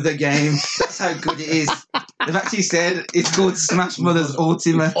name of the game. That's how good it is. They've actually said it's called Smash Brothers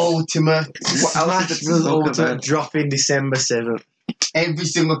Ultimate. Ultimate. What else Smash is it Bros. to talk Ultimate about? dropping December 7th. Every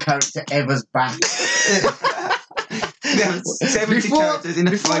single character ever's back. They have 70 characters in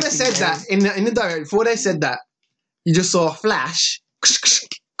a Before they fighting said game. that in the direct, before they said that, you just saw a flash,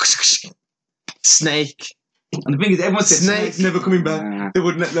 Snake. And the thing is, everyone said Snake. Snake's never coming back. They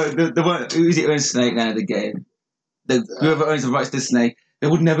wouldn't. They weren't. Who's it owns Snake now? The game. Whoever owns the rights to Snake, they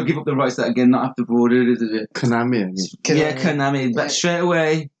would never give up the rights to that again. Not after border. Konami, I mean. Yeah, Konami. But straight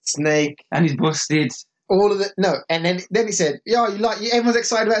away, Snake. and he's busted. All of it. No, and then he said, "Yo, everyone's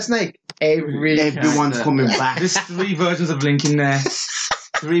excited about Snake. Everyone's coming back. There's 3 versions of Link in there.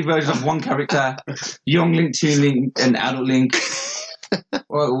 3 versions of one character: young Link, Toon Link, and adult Link.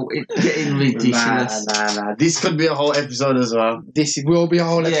 Well, it's getting ridiculous. Nah. This could be a whole episode as well. This will be a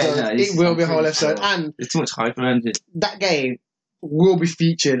whole Yeah, episode. no, this it will is be a whole pretty episode, sure. and There's too much hype around it. that game will be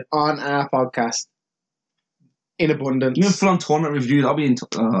featured on our podcast in abundance. Even full on tournament reviews, I'll be in.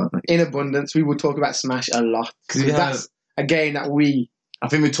 In abundance, we will talk about Smash a lot because We that's a game that we, I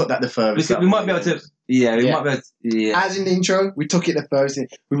think we took that the furthest. we might be able to. Yeah, we Yeah. might be able to. Yeah. as in the intro, we took it the first.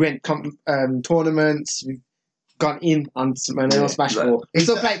 We went tournaments. We've gone in on Smash 4. We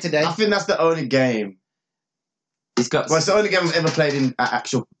still play it today. I think that's the only game. It's got Well, it's the only game I've ever played in an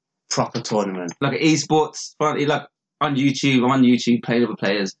actual proper tournament. like esports, like on YouTube. I'm on YouTube, playing other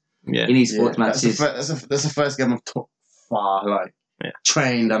players Yeah. in esports That's the, matches. that's the first game I've took far,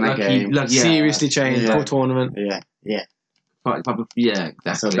 trained on a game. Seriously changed Yeah. full tournament. Yeah. Yeah, So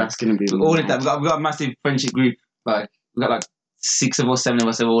exactly. that's going to be All in that, we've got a massive friendship group. Like we've got like 6 of us, 7 of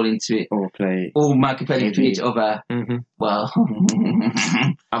us are all into it. all play. All mad competitive to each other. Mm-hmm. Well,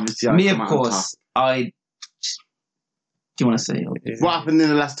 Obviously, I me come of out on course. Do you want to say? top. What happened in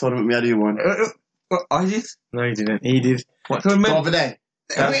the last tournament we had? Who won? I did. No, he didn't. He did. What Go tournament? over there.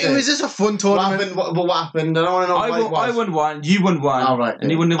 It was just a fun What tournament. happened? What happened? I don't want to know what it was. I won 1. You won 1. Oh, right, And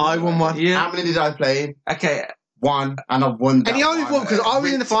you yeah. won. I won 1. Yeah. How many did I play in? Okay. 1, and I won that And he only won because I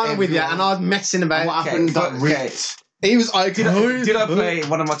was in the final with you and I was messing And what about. happened? Okay, Got okay. ripped. He was Did I play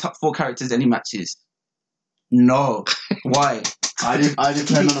one of my top 4 characters any matches? No. Why? I didn't play Keep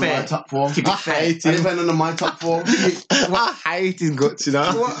none it of my fair. top 4. Keep I it fair. hate I didn't him. play none of my top 4. I hate his guts, you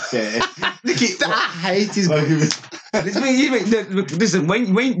know. Yeah. I hate his guts. Listen,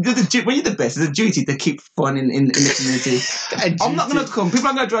 when you're the best, it's a duty to keep fun in the community. I'm not gonna come. People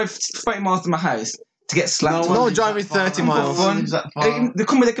are gonna drive 30 miles to my house to get slapped. No one driving 30 miles. They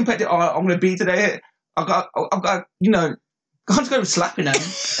come with a competitive. Oh, I'm gonna beat today. I've got. You know, I can't just go slapping them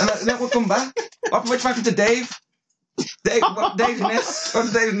and then we'll come back. I'll wait back to Dave. Dave's Ness.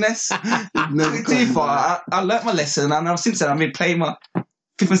 What's Dave's Ness? Not too far. I learnt my lesson, and since then I've been playing my 5th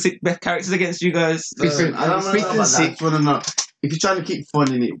and 6th best characters against you guys. Listen, I don't know about that. If you're trying to keep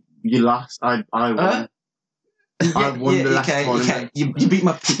fun in it, you lost. I won. I won the last tournament. You beat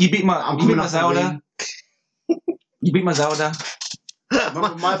my Zelda. You beat my Zelda.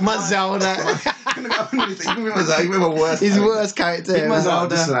 My Zelda. His worst character.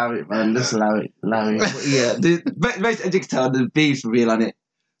 Just allow it, man. Just allow it. Yeah, as you can tell, the beef's real on it.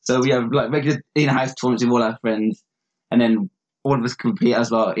 So we have like regular in-house tournaments with all our friends, and then all of us compete as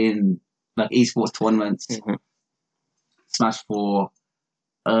well in like esports tournaments. Mm-hmm. Smash 4.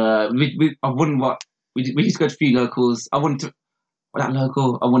 I've won what? We used to go to a few locals. I won that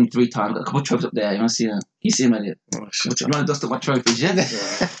local. I won 3 times. Got a couple of trophies up there. You want to see them? You see them, Elliot? You want to dust up my trophies? Yeah.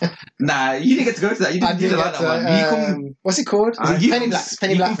 Nah, you didn't get to go to that. You didn't like that one. You come. What's it called? Penny Blacks.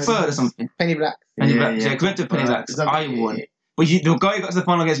 Penny Black third or something. Penny Black. Penny Black. Yeah, went to Penny Blacks. I won. But the guy who got to the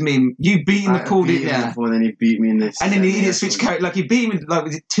final against me, you beat in the pool, didn't you? And then he beat me in this. And then he didn't switch character. Like he beat me with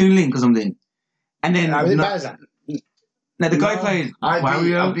was it 2 Link or something? And then No, the guy played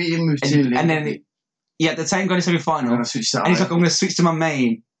Wario. I beat him with 2 Link. And then the same guy in the semi-final. And I switched to and he's like, I'm going to switch to my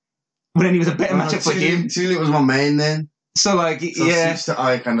main. But then he was a better matchup for him. 2 Link was my main then. So like, I switched to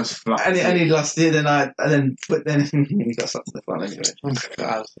Ike and just flopped. And he lost it, and then he got stuck to the final anyway.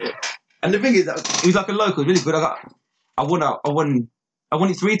 And the thing is, that he was like a local, really good. I won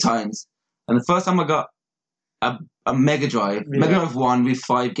it 3 times, and the first time I got a Mega Drive, Mega Drive 1 with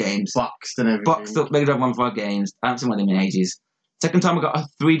 5 games, boxed and everything. Boxed up Mega Drive 1 5 games. I haven't seen one of them in ages. Second time I got a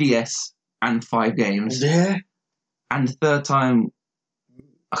 3DS and 5 games. Yeah. And the third time,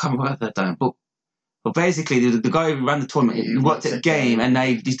 I can't remember the third time, but basically the guy who ran the tournament he worked at a game, and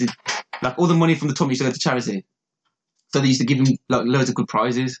they used to like all the money from the tournament used to go to charity. So they used to give him like loads of good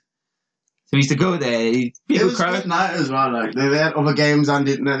prizes. So we used to go there. It was a good night as well. Like they had other games and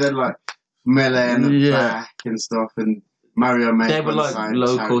they had like Melee and the back and stuff, and Mario Maker. They were like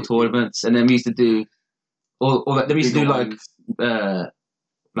local tournaments, and then we used to do all that. Then we used to do like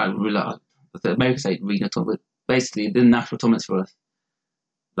American State regional tournament, basically the national tournaments for us,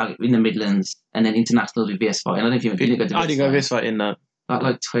 like in the Midlands, and then international with VS Fight. And I don't know if you didn't go to. I didn't go VS Fight in that.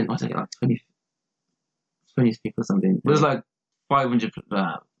 Like 20, I think like 20 people or something. There was like 500,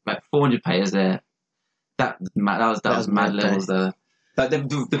 like 400 players there. That was mad levels there. Like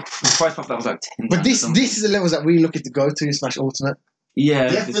the price pot was like 10. But this is the levels that we're looking to go to in Smash Ultimate. Yeah,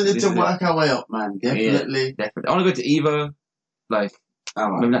 definitely to work our way up, man. Definitely. Yeah, definitely. I want to go to Evo, like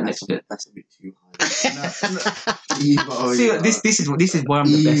maybe not next bit. That's a bit too high. Evo. See, this is why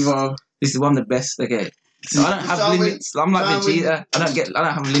I'm the best. This is why I'm the best. Okay, so I don't have limits. I'm like Vegeta. I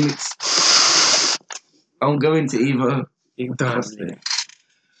don't have limits. I'm going to Evo.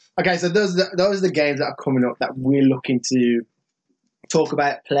 Okay, so those are the games that are coming up that we're looking to talk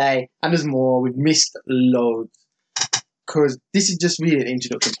about, play, and there's more. We've missed loads because this is just really an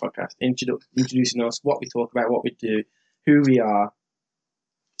introduction podcast, introducing us, what we talk about, what we do, who we are.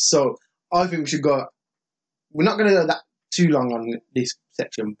 So I think we should go. We're not going to go that too long on this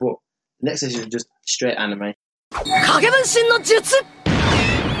section, but the next section is just straight anime.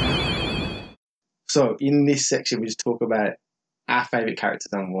 So in this section, we just talk about our favourite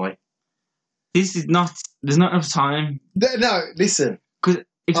characters and why. There's not enough time. No, listen. Because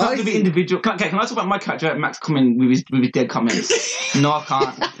it's not going to be individual. Can I talk about my character, Max, coming with his dead comments? No, I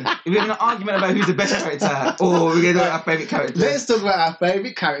can't. If we're having an argument about who's the best character, or we're going to do our favourite character. Let's talk about our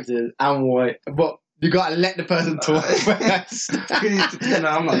favourite characters and why. But you got to let the person talk first. No,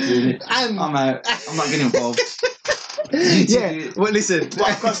 I'm not doing it. I'm out. I'm not getting involved. Well, listen.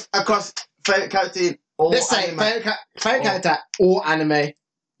 Across favourite character or let's say favourite character or anime.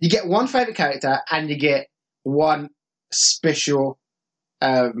 You get one favourite character and you get one special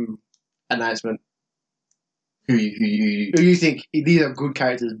announcement. Who you think these are good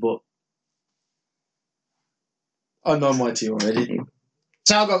characters, but I know my two already.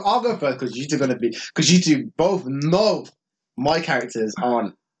 So I'll go first because you two both know my characters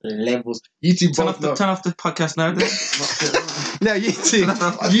on levels. You two both know. Turn off the podcast now. No, you two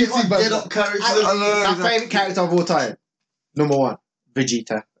both. My favourite character of all time, number 1,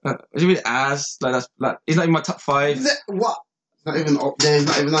 Vegeta. Is it really ass? Like that's like he's not in my top 5. What? It's not even up there. He's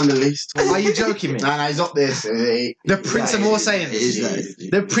not even on the list. Are you joking me? No, he's up there. The Prince of All Saiyans.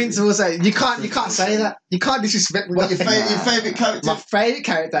 The Prince of All Saiyans. You can't say that. You can't disrespect me. What your favourite character? My favourite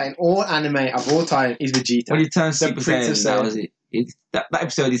character in all anime of all time is Vegeta. When he turns Super Saiyan, that was it. That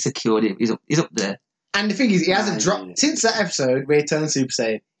episode he secured it. He's up there. And the thing is, he hasn't dropped since that episode where he turned Super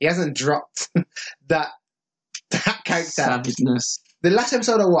Saiyan. He hasn't dropped that character. Savageness. The last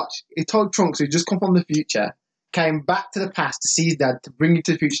episode I watched, he told Trunks, who just come from the future, came back to the past to see his dad to bring him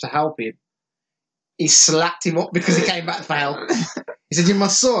to the future to help him, he slapped him up because he came back for help. He said, "You're my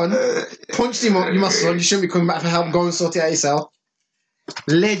son." Punched him up. "You're my son. You shouldn't be coming back for help. Go and sort it out yourself."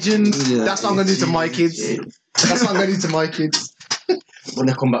 Legend. Yeah, that's what I'm going to do to my kids. That's what I'm going to do to my kids. When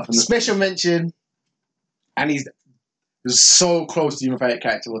they come back from the Special mention. And he's so close to my favourite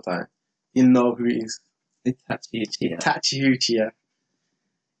character all the time. You know who he is. Itachi Uchiha. Itachi Uchiha.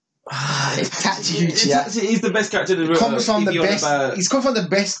 Itachi Uchiha. Itachi, he's the best character in the Comes from the best. He's come from the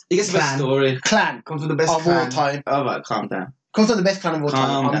best. He gets the best story. Clan comes from the best of all time. Oh, right, calm down. Comes from the best clan of all time.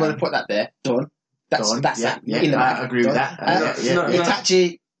 Calm I'm down. going to put that there. Done. That's that. Yeah, In the I back. agree with Done. that.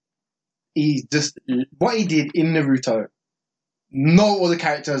 Itachi. He's just what he did in Naruto. No other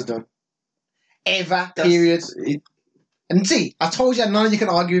character has done. Ever. Period. And see, I told you none of you can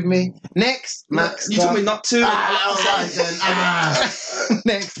argue with me. Next, Max. You told me not to.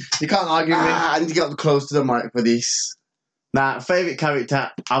 Next, you can't argue with me. I need to get up close to the mic for this. Now, favourite character,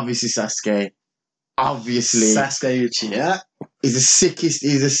 obviously Sasuke. Obviously. Sasuke Uchiha. He's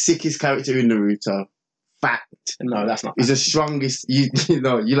the sickest character in Naruto. Fact. No, that's not. He's the strongest. You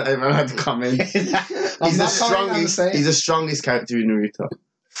know, you let everyone have to comment. He's the strongest character in Naruto.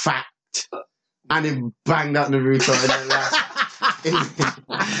 Fact. And he banged out Naruto in the last.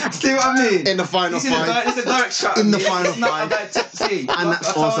 See what I mean? In the final fight. It's a direct shot. In the final fight. And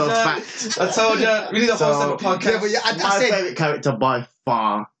that's also a fact. I told you. We need a whole separate podcast. Yeah, but My favourite character by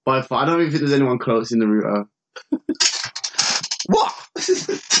far. I don't even think there's anyone close in Naruto. What?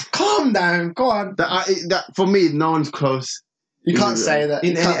 Calm down. Go on. That for me, no one's close. You can't say that.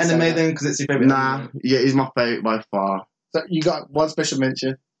 In any anime then, because it's your favourite. Nah, yeah, he's my favourite by far. So you got one special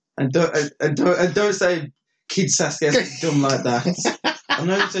mention. And don't say Kid Sasuke is dumb like that. I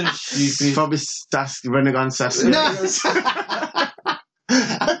know it's so stupid. Probably Sasuke, Renegon Sasuke.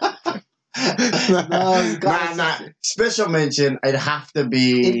 Nah. Special mention, it'd have to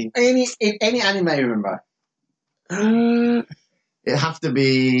be... In any anime, remember? It'd have to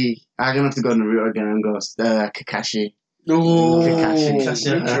be... I'm going to have to go Naruto again and go Kakashi. Oh,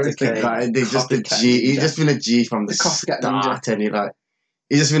 Kakashi. Like, just a G. He's just been a G from the start, and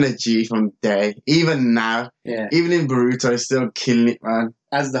he's just been a G from day. Even now, even in Boruto, he's still killing it, man.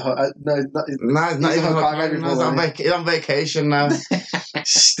 As the he's not even he's on vacation now.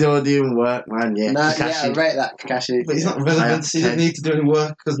 Still doing work, man. Yeah, I rate that Kakashi. But he's not relevant. He didn't need to do any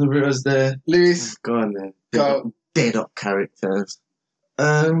work because Naruto's there. Lewis, go on then. Go. Dead up characters.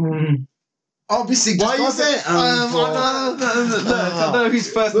 Obviously, why you say? I know who's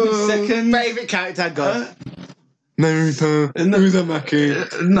first and who's second. Favorite character, go. Naruto. Uzumaki.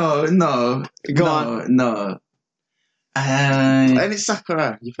 No. Go on. No. And it's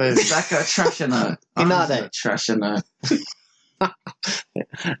Sakura. Your favourite. Sakura Trashana. Hinata. Trashana.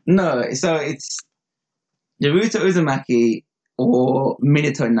 No, so it's Naruto Uzumaki or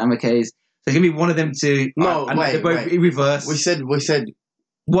Minato Namikaze. So it's gonna be one of them two. No, they're both in reverse. We said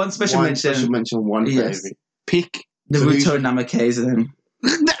one special mention. Special mention, one favourite. Pick Naruto Namikaze then.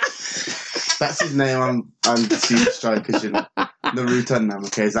 That's his name on Super Strikers, you know. Naruto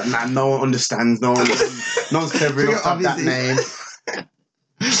Namikaze. Like, nah, no one understands. No one's clever enough to have that name.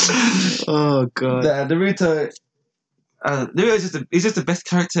 Oh god. Naruto. Naruto is just the best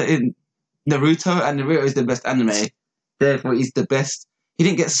character in Naruto, and Naruto is the best anime. Therefore, he's the best. He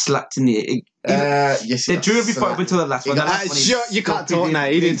didn't get slapped in the. Yes, they drew every fight up until the last one. You can't talk now.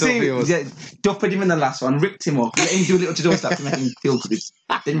 He didn't talk for yours. Yeah, duppered him in the last one, ripped him off, let him do a little to-do slap to make him feel good.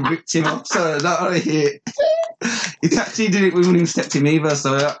 Then ripped him off. So that right here. Itachi did it. We wouldn't even step to him either.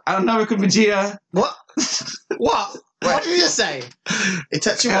 So I don't know. It could be Vegeta. What? What did you just say?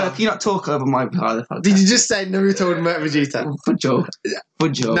 Itachi. Can you not talk over my part? Did you just say Naruto and Vegeta? For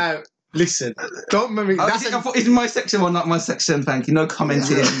Joe. No. Listen, don't remember. It's my section or not my section, thank you. No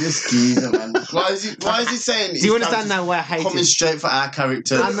commenting. Man. Why is he saying? Do you understand now why I hate coming straight for our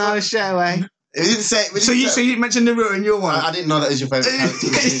characters? I know straight away. He didn't say. So you mentioned Naruto in your one. I didn't know that was your favourite character.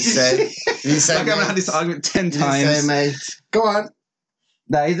 You didn't say. Like I haven't had this argument 10 times. Say, mate. Go on.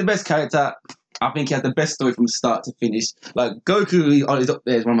 Nah, he's the best character. I think he had the best story from start to finish. Like Goku is up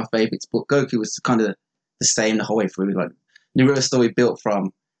there as one of my favourites, but Goku was kind of the same the whole way through. Like Naruto's story built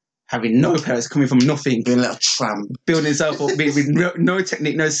from having no parents, coming from nothing, being a little tramp, building himself up, with no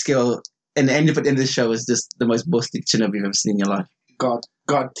technique, no skill, and the end of the show was just the most busted shinobi you've ever seen in your life. God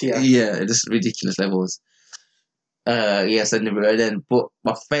tier. Yeah, just ridiculous levels. Yes, and Naruto then, but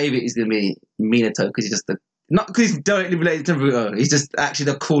my favourite is gonna be Minato because he's just not because he's directly related to Naruto. He's just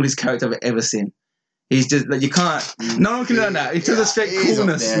actually the coolest character I've ever seen. He's just like you can't. No one can learn that. In terms of fake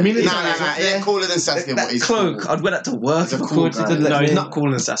coolness. Nah, yeah, cooler than Sasuke. That cloak, cool. I'd wear that to work. He's a cool guy. No, he's not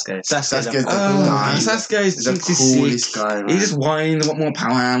cooler than Sasuke. Sasuke's the Sasuke He's the thinks he's coolest sick. guy, man. He just whines, want more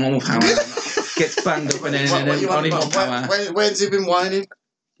power, gets banged up, and then only more power. Where's he been whining?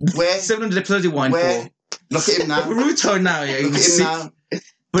 Where? 700 episodes he whined Where? for. Look at him now. Naruto now, yeah. Look at him now.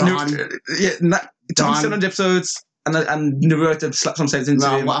 But Done. 700 episodes, and Naruto slapped some sense into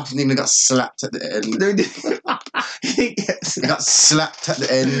No, him. what happened? He got slapped at the end. He got slapped at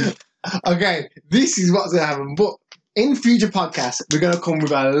the end. Okay, this is what's going to happen. But in future podcasts, we're going to come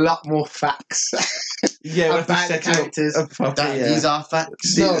with a lot more facts Yeah, about the characters. These are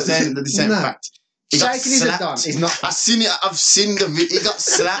facts. No, the same no. fact. He got Shaking his head down. slapped. He's not. I've seen it. I've seen the video. He got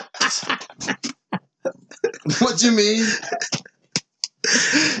slapped. What do you mean?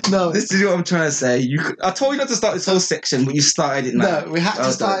 No, This is what I'm trying to say. I told you not to start this whole section, but you started it now. no, we have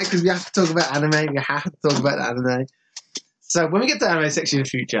to start it because we have to talk about anime. We have to talk about the anime. So when we get to the anime section in the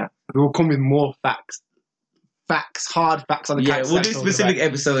future, we will come with more facts. Hard facts on the Yeah, characters. we'll do that we're talking specific about.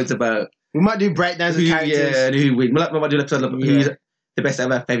 episode about We might do breakdowns of characters. yeah, who win. We might do an episode about who's Yeah. the best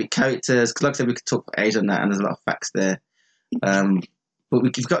out of our favourite characters. Because like I said, we could talk for age on that, and there's a lot of facts there. But we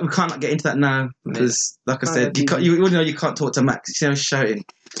can't get into that now because, like I said, you can't talk to Max. You know, shouting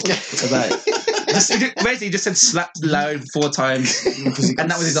about it. Basically, he just said slapped loud 4 times, and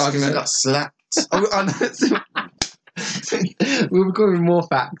that was his argument. He got slapped. We'll be coming with more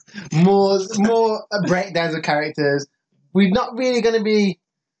facts, more breakdowns of characters. We're not going to be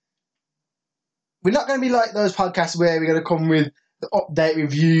like those podcasts where we're going to come with the update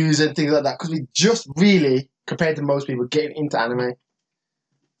reviews and things like that because we just really, compared to most people, getting into anime.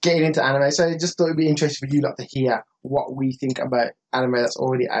 So I just thought it'd be interesting for you lot to hear what we think about anime that's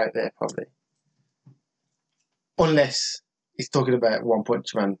already out there, probably. Unless he's talking about One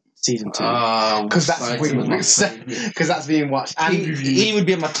Punch Man season 2, because that's being watched and reviewed. He would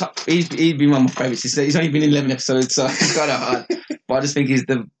be on my top. He'd be one of my favourites. He's only been in 11 episodes, so it's kind of hard. But I just think he's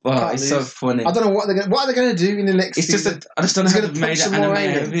so funny. I don't know what they're going to do in the next. It's season. just I just don't know how He's to gonna make punch that some more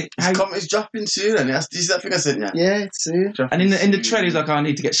anime. aliens. It's dropping soon, and this is that thing I said. Yeah. Yeah, it's soon. And in the trailer, he's like, I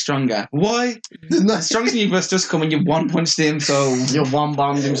need to get stronger. Why? The strongest universe just come and you one punched him, so You one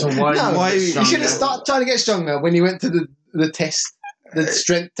bombed him. So why? You should have started trying to get stronger when you went to the test, the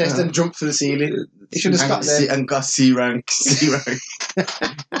strength test, and jumped for the ceiling. You should have stopped there. And got C rank. You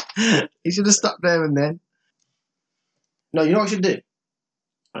should have stopped there and then. No, you know what you should do?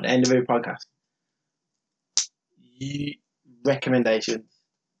 At the end of every podcast, recommendations.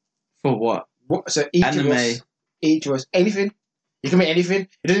 for what? So each Anime. of us, anything. You can be anything.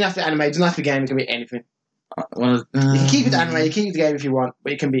 It doesn't have to be anime. It doesn't have to be game. It can be anything. You can keep it anime. You can keep it the game if you want,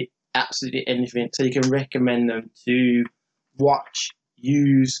 but it can be absolutely anything. So you can recommend them to watch,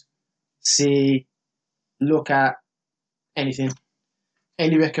 use, see, look at, anything.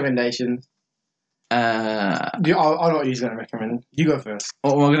 Any recommendations? I know what you're going to recommend. You go first.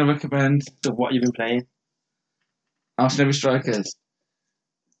 What am I going to recommend? So what you've been playing. Arsenal Strikers.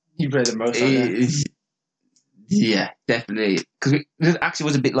 You play the most. Right? Yeah, definitely. Because it actually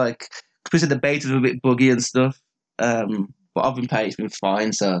was a bit like, because the beta was a bit buggy and stuff. But I've been playing, it's been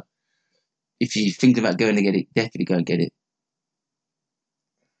fine. So if you think about going to get it, definitely go and get it.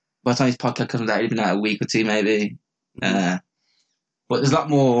 By the time this podcast comes out, it'll be like a week or 2 maybe. But there's a lot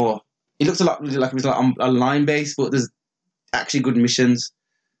more. It looks a lot like it's like online based, but there's actually good missions.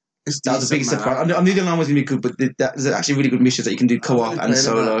 That was the biggest surprise. I knew the online was gonna be good, but there's actually really good missions that you can do co-op and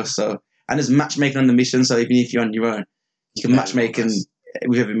solo. So and there's matchmaking on the mission. So even if you're on your own, you can matchmake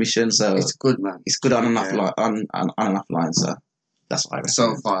with every mission. So it's good, man. It's good on and offline. So that's what I recommend.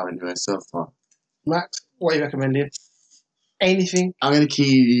 So far, anyway. So far. Max, what are you recommending? Anything? I'm gonna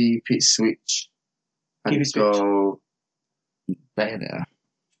keep it Switch. Keep it Switch. Go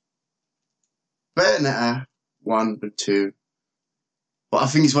Bayonetta 1 and 2. But I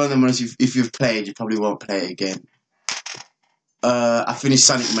think it's one of them ones if you've played, you probably won't play it again. I finished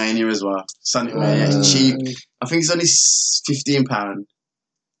Sonic Mania as well. Sonic Mania, it's cheap. I think it's only £15,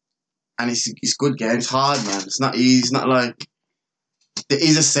 and it's good game. It's hard, man. It's not easy. It's not like there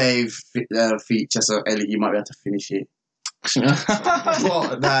is a save feature, so Ellie, you might be able to finish it.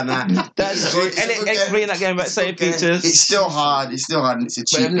 What? Nah. That's good. Elliot in that game about save features. It's still hard. And it's a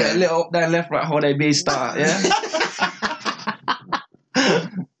cheap game. Little up, down, left, right, hold A, B, start. Yeah.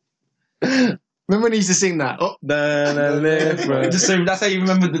 Remember when he used to sing that? Up, down, and left, right. That's how you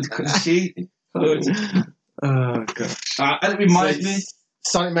remember the sheet. Oh god. And it reminds me.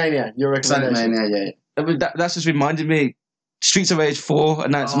 Sonic Mania, your recommendation. Sonic Mania, yeah. I mean, that's just reminded me. Streets of Rage 4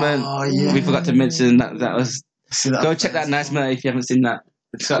 announcement. Oh, yeah. We forgot to mention that was. See that Go check that announcement if you haven't seen that.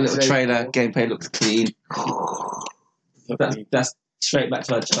 It's got a little trailer. Gameplay looks clean. That's straight back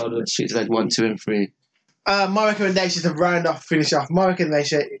to our childhood. Streets of Rage 1, 2, and 3. My recommendation to finish off. My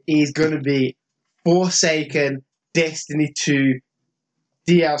recommendation is going to be Forsaken Destiny 2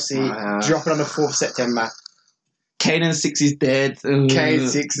 DLC dropping on the 4th of September. Kanan 6 is dead. Kanan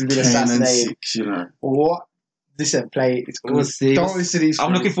 6 has been assassinated. 6, you know. What? Listen, play it. It's good. We'll see. Don't listen to these.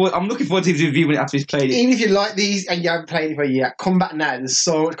 I'm looking forward to his review when after he's played it. Even if you like these and you haven't played it for a year, come back now. There's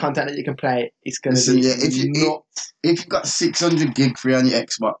so much content that you can play. It's going to be nuts. If you've got 600 gig free on your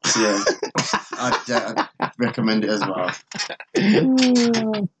Xbox, I'd recommend it as well.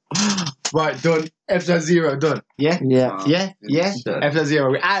 Right, done. Episode 0, done. Yeah? Yeah. Yeah? Yeah? Done. Episode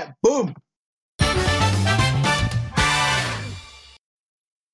 0. We're out. Boom!